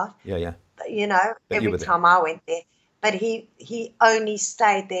them a lot. Yeah. But you Every were there. time I went there. But he only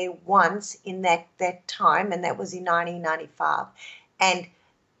stayed there once in that time, and that was in 1995. And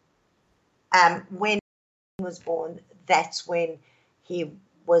when he was born, that's when he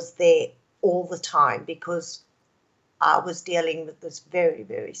was there all the time because I was dealing with this very,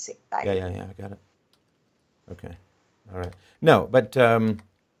 very sick baby. Yeah, I got it. Okay, all right. No, but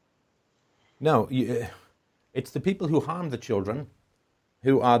no, it's the people who harm the children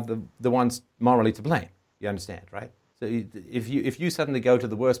who are the ones morally to blame. You understand, right? So if you suddenly go to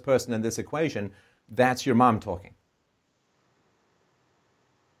the worst person in this equation, that's your mom talking,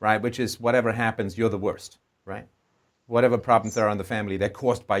 right? Which is whatever happens, you're the worst, right? Whatever problems there are in the family, they're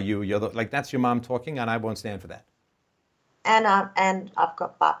caused by you. That's your mom talking, and I won't stand for that. And I've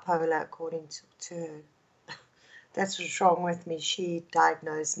got bipolar according to her. That's what's wrong with me. She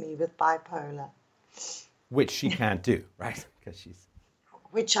diagnosed me with bipolar, Which she can't do, right? Because she's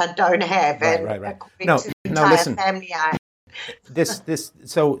which I don't have. right, And right. according No, to the no. entire Listen, family,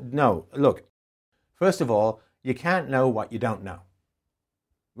 So no. Look, first of all, you can't know what you don't know,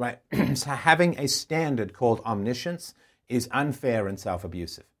 right? So having a standard called omniscience is unfair and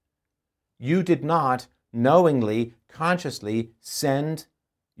self-abusive. You did not knowingly, consciously send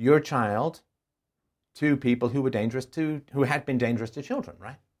your child to people who had been dangerous to children,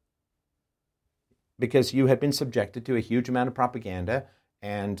 right? Because you had been subjected to a huge amount of propaganda,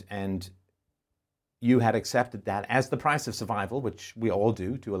 and you had accepted that as the price of survival, which we all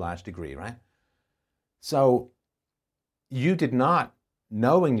do to a large degree, right? So you did not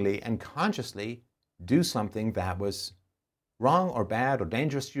knowingly and consciously do something that was wrong or bad or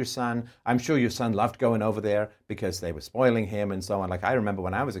dangerous to your son. I'm sure your son loved going over there because they were spoiling him and so on. Like I remember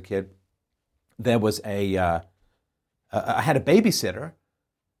when I was a kid, there was I had a babysitter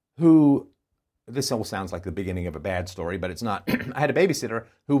who, this all sounds like the beginning of a bad story, but it's not. I had a babysitter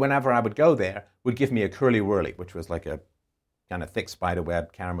who, whenever I would go there, would give me a curly whirly, which was like a kind of thick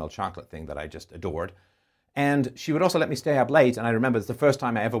spiderweb caramel chocolate thing that I just adored. And she would also let me stay up late. And I remember it's the first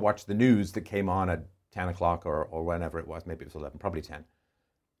time I ever watched the news that came on at 10 o'clock or whenever it was. Maybe it was 11, probably 10.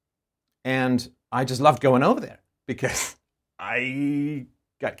 And I just loved going over there because I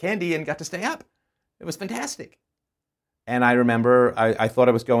got candy and got to stay up. It was fantastic. And I remember I thought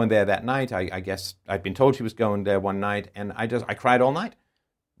I was going there that night. I guess I'd been told she was going there one night, and I cried all night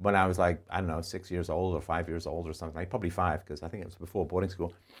when I was like, I don't know, 6 years old or 5 years old or something, like probably 5, because I think it was before boarding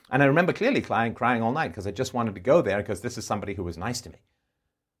school. And I remember clearly crying all night because I just wanted to go there because this is somebody who was nice to me.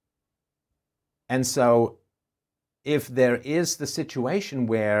 And so if there is the situation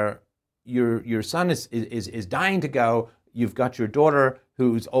where your son is dying to go, you've got your daughter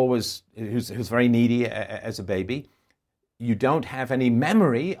who's very needy as a baby, you don't have any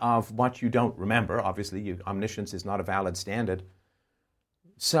memory of what you don't remember. Obviously, omniscience is not a valid standard.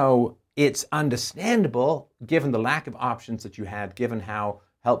 So it's understandable, given the lack of options that you had, given how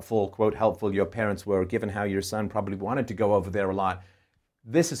helpful, quote, helpful your parents were, given how your son probably wanted to go over there a lot.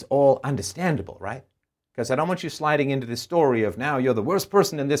 This is all understandable, right? Because I don't want you sliding into this story of now you're the worst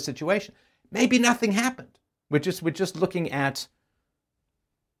person in this situation. Maybe nothing happened. We're just looking at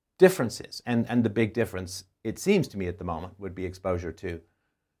differences, and the big difference, it seems to me at the moment, would be exposure to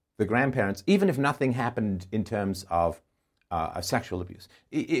the grandparents, even if nothing happened in terms of sexual abuse,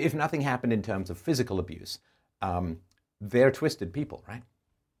 if nothing happened in terms of physical abuse. They're twisted people, right?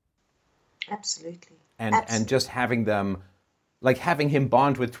 absolutely. And just having them, like having him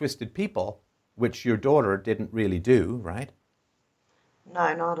bond with twisted people, which your daughter didn't really do, right?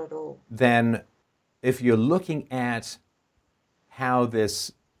 No, not at all. Then if you're looking at how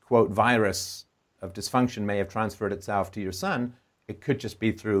this, quote, virus of dysfunction may have transferred itself to your son, it could just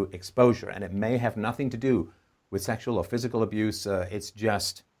be through exposure, and it may have nothing to do with sexual or physical abuse. It's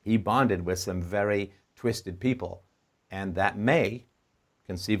just he bonded with some very twisted people, and that may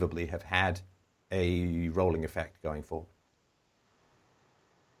conceivably have had a rolling effect going forward.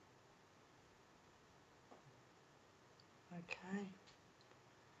 Okay.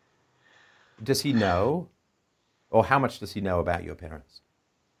 Does he know, or how much does he know about your parents?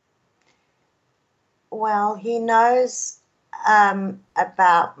 Well, he knows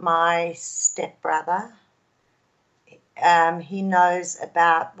About my stepbrother. He knows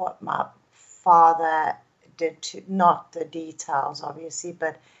about what my father did to, not the details obviously,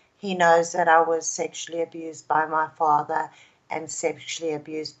 but he knows that I was sexually abused by my father and sexually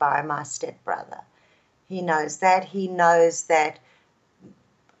abused by my stepbrother. He knows that. He knows that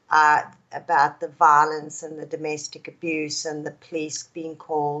about the violence and the domestic abuse and the police being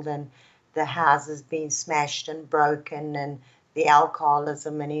called and the houses being smashed and broken and the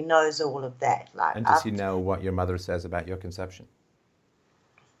alcoholism, and he knows all of that. Like, And does he know what your mother says about your conception?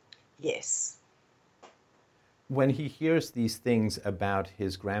 Yes. When he hears these things about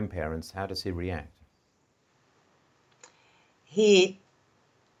his grandparents, how does he react?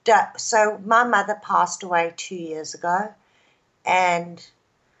 So my mother passed away 2 years ago, and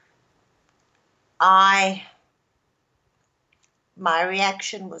my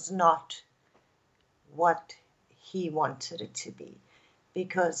reaction was not what he wanted it to be,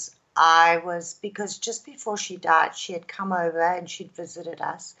 because because just before she died, she had come over and she'd visited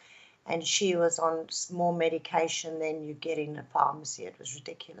us, and she was on more medication than you get in a pharmacy. It was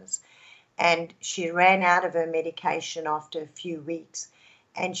ridiculous. And she ran out of her medication after a few weeks,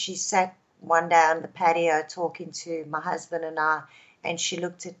 and she sat one day on the patio talking to my husband and I, and she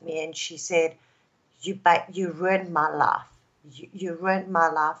looked at me and she said, you ruined my life. You ruined my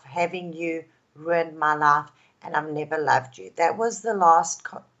life. Having you ruined my life, and I've never loved you. That was the last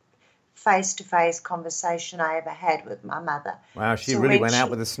face-to-face conversation I ever had with my mother. Wow, she really went out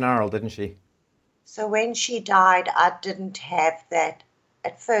with a snarl, didn't she? So when she died, I didn't have that.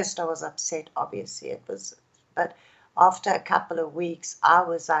 At first I was upset, obviously it was, but after a couple of weeks, I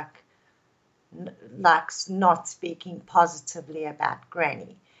was like not speaking positively about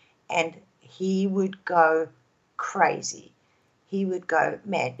Granny. And he would go crazy. He would go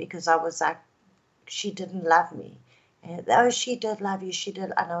mad because I was like, she didn't love me. And, oh, she did love you, she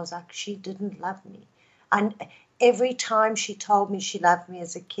did. And I was like, she didn't love me. And every time she told me she loved me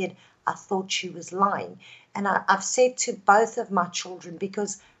as a kid, I thought she was lying. And I've said to both of my children,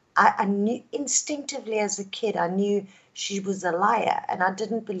 because I knew instinctively as a kid, I knew she was a liar and I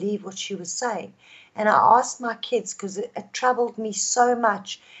didn't believe what she was saying. And I asked my kids, because it troubled me so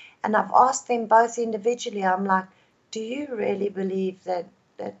much, and I've asked them both individually, I'm like, do you really believe that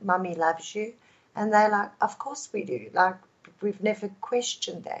mummy loves you? And they're like, of course we do. Like, we've never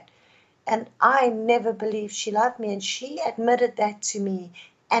questioned that. And I never believed she loved me. And she admitted that to me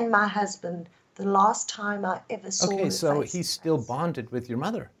and my husband the last time I ever saw her. Okay, so he's still bonded with your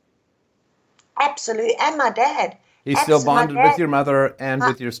mother. Absolutely. And my dad. He's still bonded with your mother and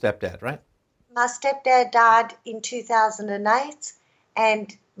with your stepdad, right? My stepdad died in 2008,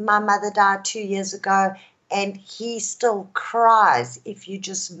 and my mother died 2 years ago, and he still cries if you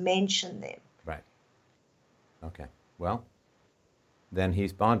just mention them. Right. Okay. Well, then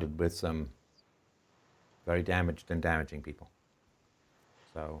he's bonded with some very damaged and damaging people.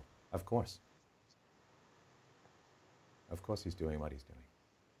 So, of course he's doing what he's doing.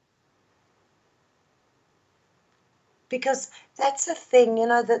 Because that's the thing,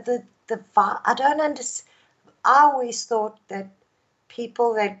 I don't understand. I always thought that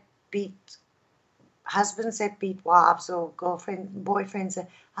people that beat husbands that beat wives or boyfriends,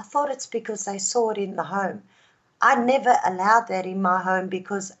 I thought it's because they saw it in the home. I never allowed that in my home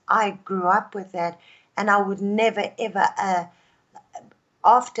because I grew up with that, and I would never ever.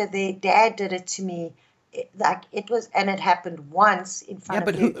 After their dad did it to me, and it happened once in front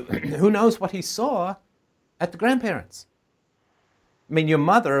of you. Yeah, but who knows what he saw at the grandparents? I mean, your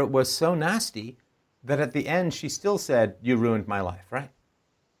mother was so nasty that at the end she still said, "You ruined my life," right?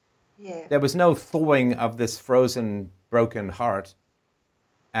 Yeah. There was no thawing of this frozen, broken heart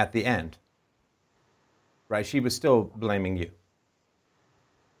at the end, right? She was still blaming you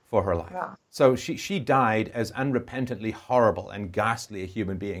for her life. Right. So she died as unrepentantly horrible and ghastly a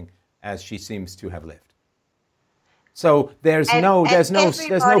human being as she seems to have lived. So there's no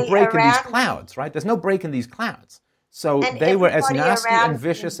break in these clouds, right? There's no break in these clouds. So they were as nasty and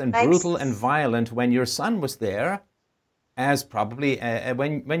vicious and brutal and violent when your son was there as probably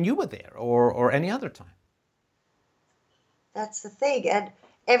when you were there or any other time. That's the thing. And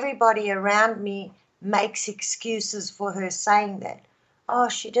everybody around me makes excuses for her saying that. Oh,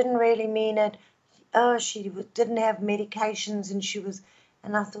 she didn't really mean it. Oh, she didn't have medications and she was...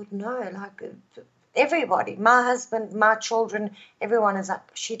 And I thought, no, like... Everybody, my husband, my children, everyone is like,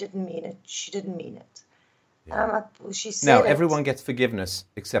 she didn't mean it. She didn't mean it. Yeah. Like, well, she said no, everyone gets forgiveness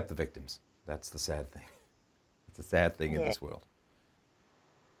except the victims. That's the sad thing. It's a sad thing in this world.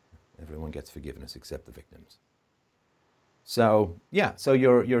 Everyone gets forgiveness except the victims. So, yeah, so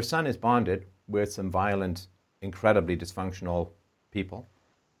your son is bonded with some violent incredibly dysfunctional people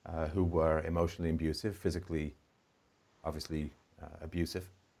who were emotionally abusive, physically, obviously abusive,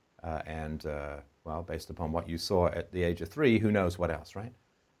 well, based upon what you saw at the age of 3, who knows what else, right?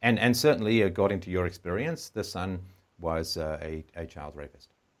 And certainly, according to your experience, the son was a child rapist.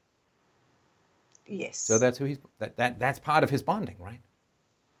 Yes. So that's who that's part of his bonding, right?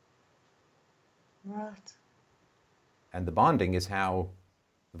 Right. And the bonding is how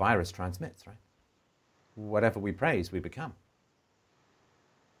the virus transmits, right? Whatever we praise, we become.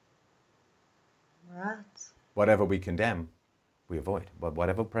 Right. Whatever we condemn, we avoid. But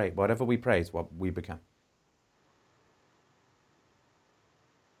whatever we praise, what we become.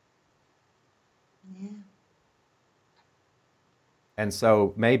 Yeah. And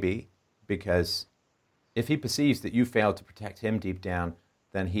so maybe because if he perceives that you failed to protect him deep down,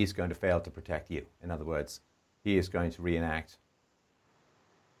 then he's going to fail to protect you. In other words, he is going to reenact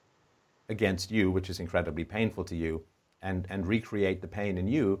against you, which is incredibly painful to you, and recreate the pain in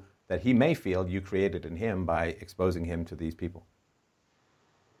you that he may feel you created in him by exposing him to these people.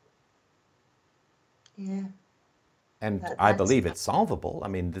 Yeah. And I believe it's solvable. I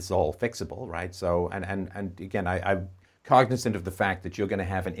mean, this is all fixable, right? So, and again, I'm cognizant of the fact that you're going to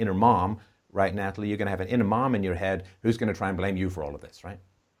have an inner mom, right, Natalie? You're going to have an inner mom in your head who's going to try and blame you for all of this, right?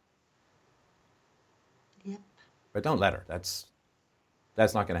 Yep. But don't let her. That's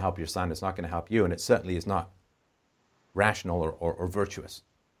not going to help your son. It's not going to help you. And it certainly is not rational or virtuous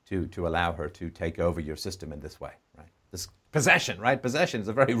to allow her to take over your system in this way, right? This possession, right? Possession is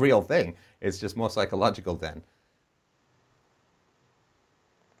a very real thing. It's just more psychological than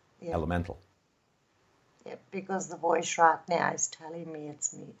elemental. Yeah, because the voice right now is telling me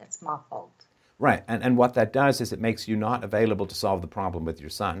it's my fault. Right, and what that does is it makes you not available to solve the problem with your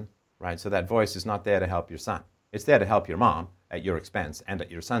son, right? So that voice is not there to help your son. It's there to help your mom at your expense and at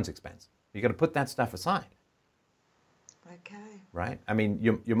your son's expense. You've got to put that stuff aside. Okay. Right? I mean,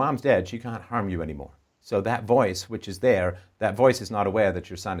 your mom's dead. She can't harm you anymore. So that voice, which is there, that voice is not aware that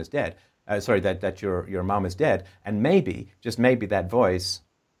your son is dead. That your mom is dead. And maybe, just maybe, that voice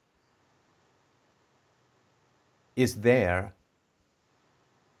is there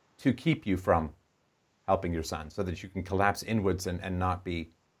to keep you from helping your son so that you can collapse inwards and not be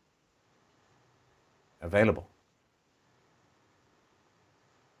available.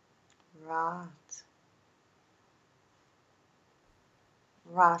 Right.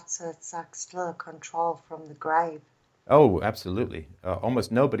 Right, so it's like still a control from the grave. Oh, absolutely. Almost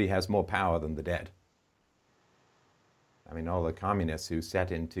nobody has more power than the dead. I mean, all the communists who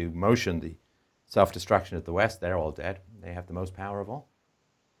set into motion the self-destruction of the West, they're all dead. They have the most power of all.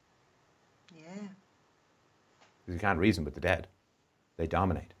 Yeah. You can't reason with the dead. They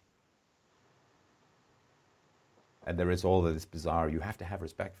dominate. And there is all of this bizarre, you have to have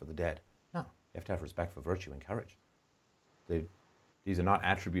respect for the dead. No, you have to have respect for virtue and courage. These are not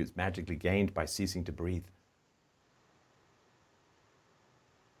attributes magically gained by ceasing to breathe.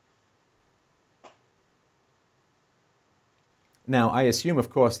 Now, I assume, of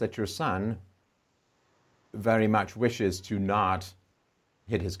course, that your son very much wishes to not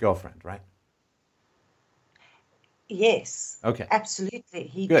hit his girlfriend, right? Yes. Okay. Absolutely.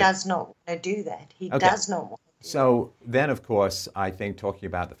 He Good. does not want to do that. He Okay. does not want to do So then, of course, I think talking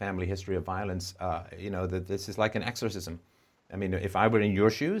about the family history of violence, that this is like an exorcism. I mean, if I were in your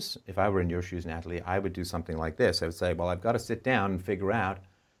shoes, Natalie, I would do something like this. I would say, well, I've got to sit down and figure out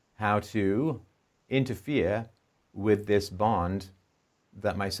how to interfere with this bond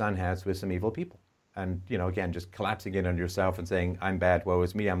that my son has with some evil people. And, again, just collapsing in on yourself and saying, I'm bad, woe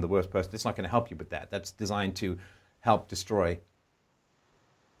is me, I'm the worst person. It's not going to help you with that. That's designed to help destroy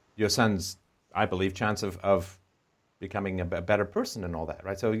your son's, I believe, chance of becoming a better person and all that,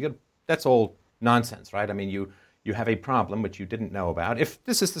 right? So that's all nonsense, right? I mean, you have a problem which you didn't know about. If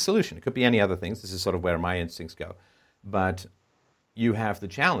this is the solution, it could be any other things. This is sort of where my instincts go. But you have the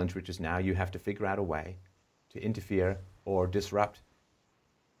challenge, which is now you have to figure out a way to interfere or disrupt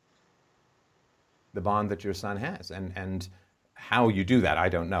the bond that your son has. And how you do that, I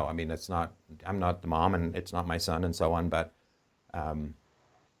don't know. I mean, I'm not the mom and it's not my son and so on, but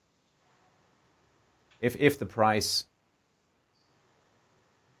if the price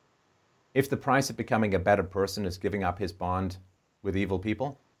of becoming a better person is giving up his bond with evil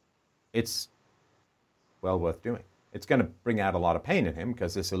people, it's well worth doing. It's going to bring out a lot of pain in him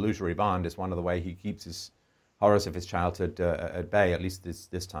because this illusory bond is one of the way he keeps his horrors of his childhood at bay, at least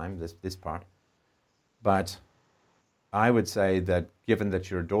this part. But I would say that given that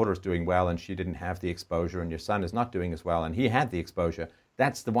your daughter's doing well and she didn't have the exposure and your son is not doing as well and he had the exposure,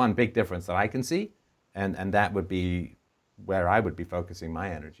 that's the one big difference that I can see. And that would be where I would be focusing my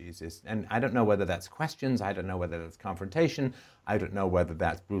energies. And I don't know whether that's questions, I don't know whether that's confrontation, I don't know whether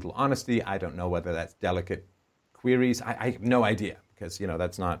that's brutal honesty, I don't know whether that's delicate queries. I have no idea, because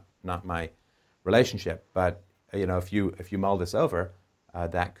that's not my relationship. But if you mull this over,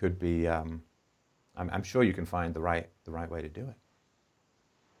 that could be. I'm sure you can find the right way to do it.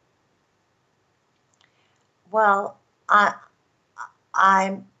 Well, I'm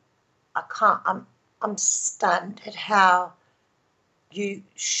I can't I'm stunned at how you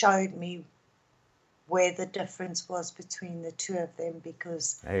showed me where the difference was between the two of them,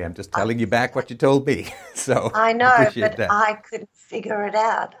 because Hey, I'm just I telling you back what you told me. So I I know, appreciate but that. I couldn't figure it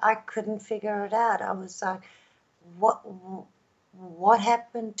out. I couldn't figure it out. I was like, what what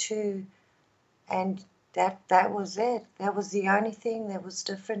happened to, and that was it. That was the only thing that was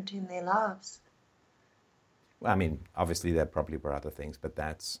different in their lives. Well, I mean, obviously there probably were other things, but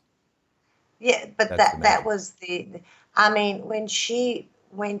Yeah, but that's the that major. was I mean, when she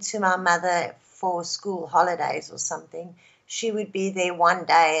went to my mother for school holidays or something, she would be there one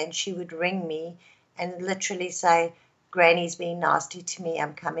day and she would ring me and literally say, Granny's being nasty to me.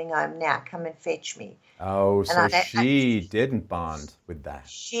 I'm coming home now. Come and fetch me. Oh, And so she didn't bond with that.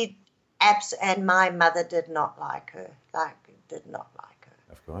 she and my mother did not like her, like did not like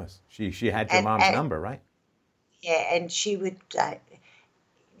her. Of course. She had your And, mom's number, right? yeah, and she would,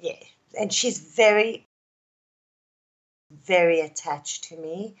 yeah, and she's very, very attached to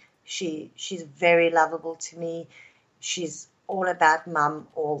me. She's very lovable to me. She's all about mum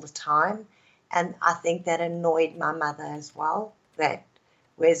all the time, and I think that annoyed my mother as well. That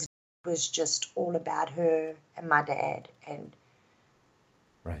whereas it was just all about her and my dad,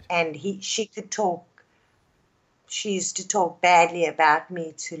 Right. and she could talk. She used to talk badly about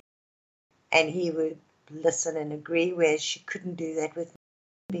me to, and he would listen and agree. Whereas she couldn't do that with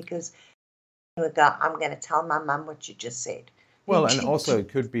me, because he would go, "I'm going to tell my mum what you just said." Well, and also it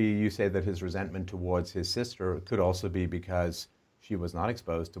could be, you say that his resentment towards his sister could also be because she was not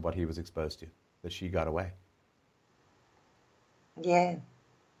exposed to what he was exposed to, that she got away. Yeah.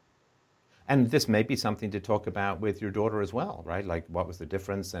 And this may be something to talk about with your daughter as well, right? Like, what was the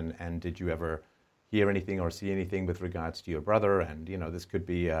difference, and did you ever hear anything or see anything with regards to your brother? And, this could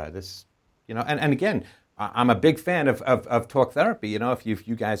be and again, I'm a big fan of talk therapy. If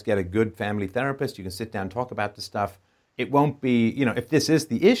you guys get a good family therapist, you can sit down and talk about this stuff. It won't be, if this is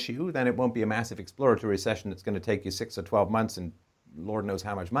the issue, then it won't be a massive exploratory session that's going to take you 6 or 12 months and Lord knows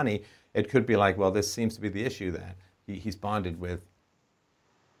how much money. It could be like, well, this seems to be the issue, that he's bonded with,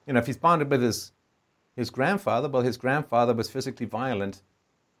 if he's bonded with his grandfather, well, his grandfather was physically violent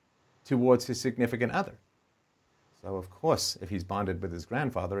towards his significant other. So, of course, if he's bonded with his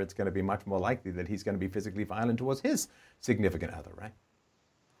grandfather, it's going to be much more likely that he's going to be physically violent towards his significant other, right?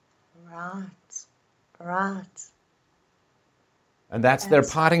 Right. Right. And that's their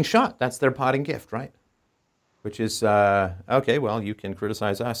That's parting shot. That's their parting gift, right? Which is, okay, well, you can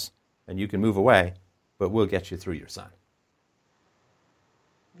criticize us and you can move away, but we'll get you through your son.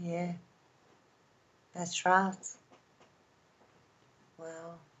 yeah. That's right.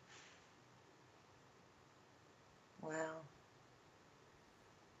 Wow. Wow.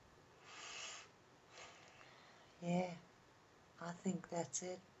 Yeah. I think that's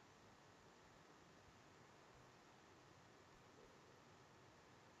it.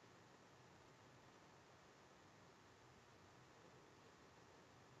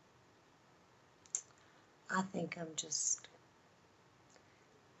 I think I'm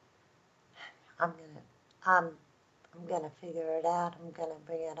gonna I'm I'm gonna figure it out. I'm gonna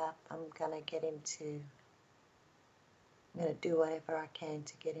bring it up. I'm gonna get him to I'm gonna do whatever I can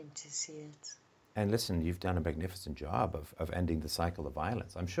to get him to see it. And listen, you've done a magnificent job of ending the cycle of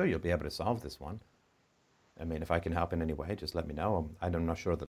violence. I'm sure you'll be able to solve this one. I mean, if I can help in any way, just let me know. I'm not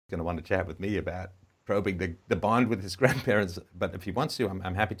sure that he's going to want to chat with me about probing the bond with his grandparents, but if he wants to,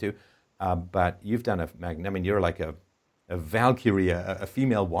 I'm happy to. But you've done I mean, you're like a Valkyrie, a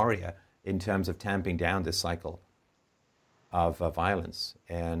female warrior in terms of tamping down this cycle of violence.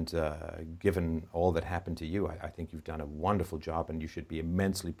 And given all that happened to you, I think you've done a wonderful job, and you should be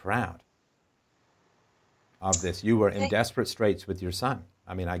immensely proud of this. You were in Thank desperate straits with your son.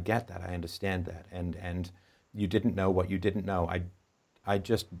 I mean, I get that. I understand that. And you didn't know what you didn't know.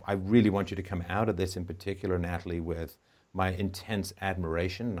 I really want you to come out of this, in particular, Natalie, with my intense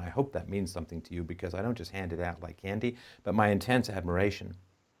admiration. And I hope that means something to you, because I don't just hand it out like candy, but my intense admiration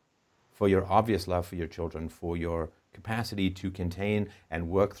for your obvious love for your children, for your capacity to contain and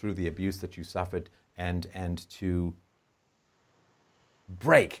work through the abuse that you suffered, and to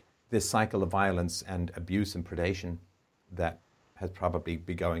break this cycle of violence and abuse and predation that has probably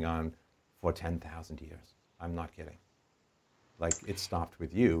been going on for 10,000 years. I'm not kidding. Like it stopped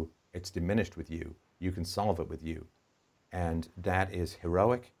with you, it's diminished with you, you can solve it with you. And that is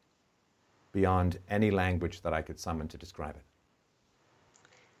heroic beyond any language that I could summon to describe it.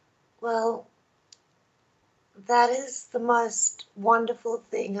 Well, that is the most wonderful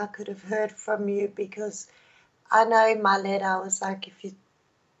thing I could have heard from you, because I know in my letter I was like, if you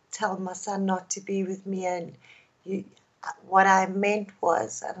tell my son not to be with me, and you, what I meant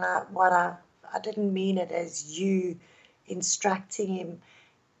was, and I didn't mean it as you instructing him.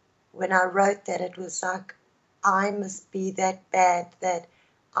 When I wrote that, it was like, I must be that bad that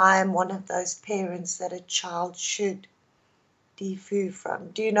I am one of those parents that a child should defoo from.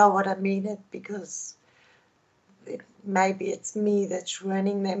 Do you know what I mean? It because maybe it's me that's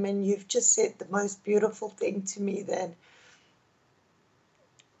ruining them, and you've just said the most beautiful thing to me, that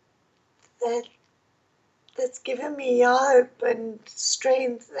that's given me hope and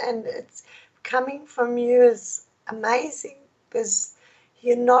strength, and it's coming from you is amazing, because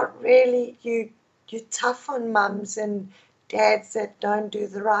you're not really you're tough on mums and dads that don't do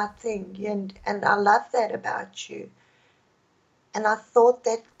the right thing, and I love that about you. And I thought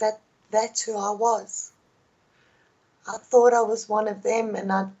that's who I was. I thought I was one of them,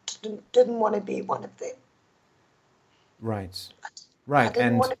 and I didn't want to be one of them. Right. I Right.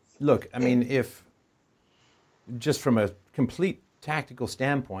 didn't want And to look, I be them. mean, if just from a complete tactical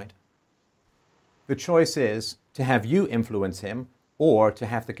standpoint, the choice is to have you influence him or to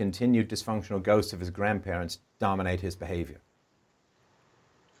have the continued dysfunctional ghosts of his grandparents dominate his behavior.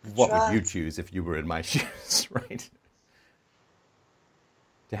 That's What would you right. choose if you were in my shoes, right?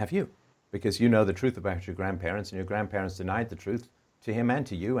 To have you. Because you know the truth about your grandparents, and your grandparents denied the truth to him and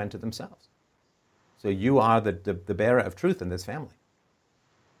to you and to themselves. So you are the bearer of truth in this family.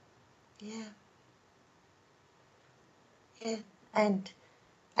 Yeah. Yeah.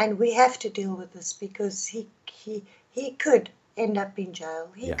 And we have to deal with this, because he could end up in jail.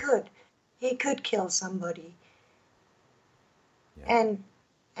 He Yeah, could. He could kill somebody. yeah, And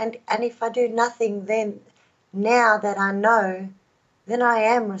and if I do nothing, then now that I know, then I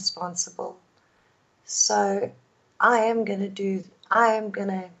am responsible. So I am gonna do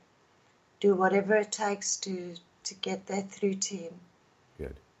whatever it takes to get that through to him,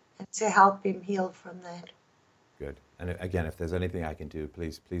 good, and to help him heal from that. good. And again, if there's anything I can do,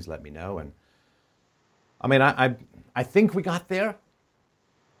 please let me know. And I mean, I think we got there.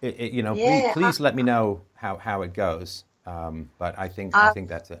 Yeah, Please let me know how it goes. But I I think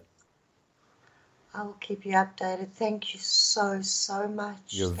that's it. I will keep you updated. Thank you so much.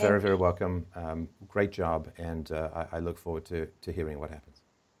 You're very, Thank very you. welcome. Great job, and I look forward to hearing what happens.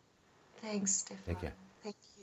 Thanks, Take Stefan. care. Thank you.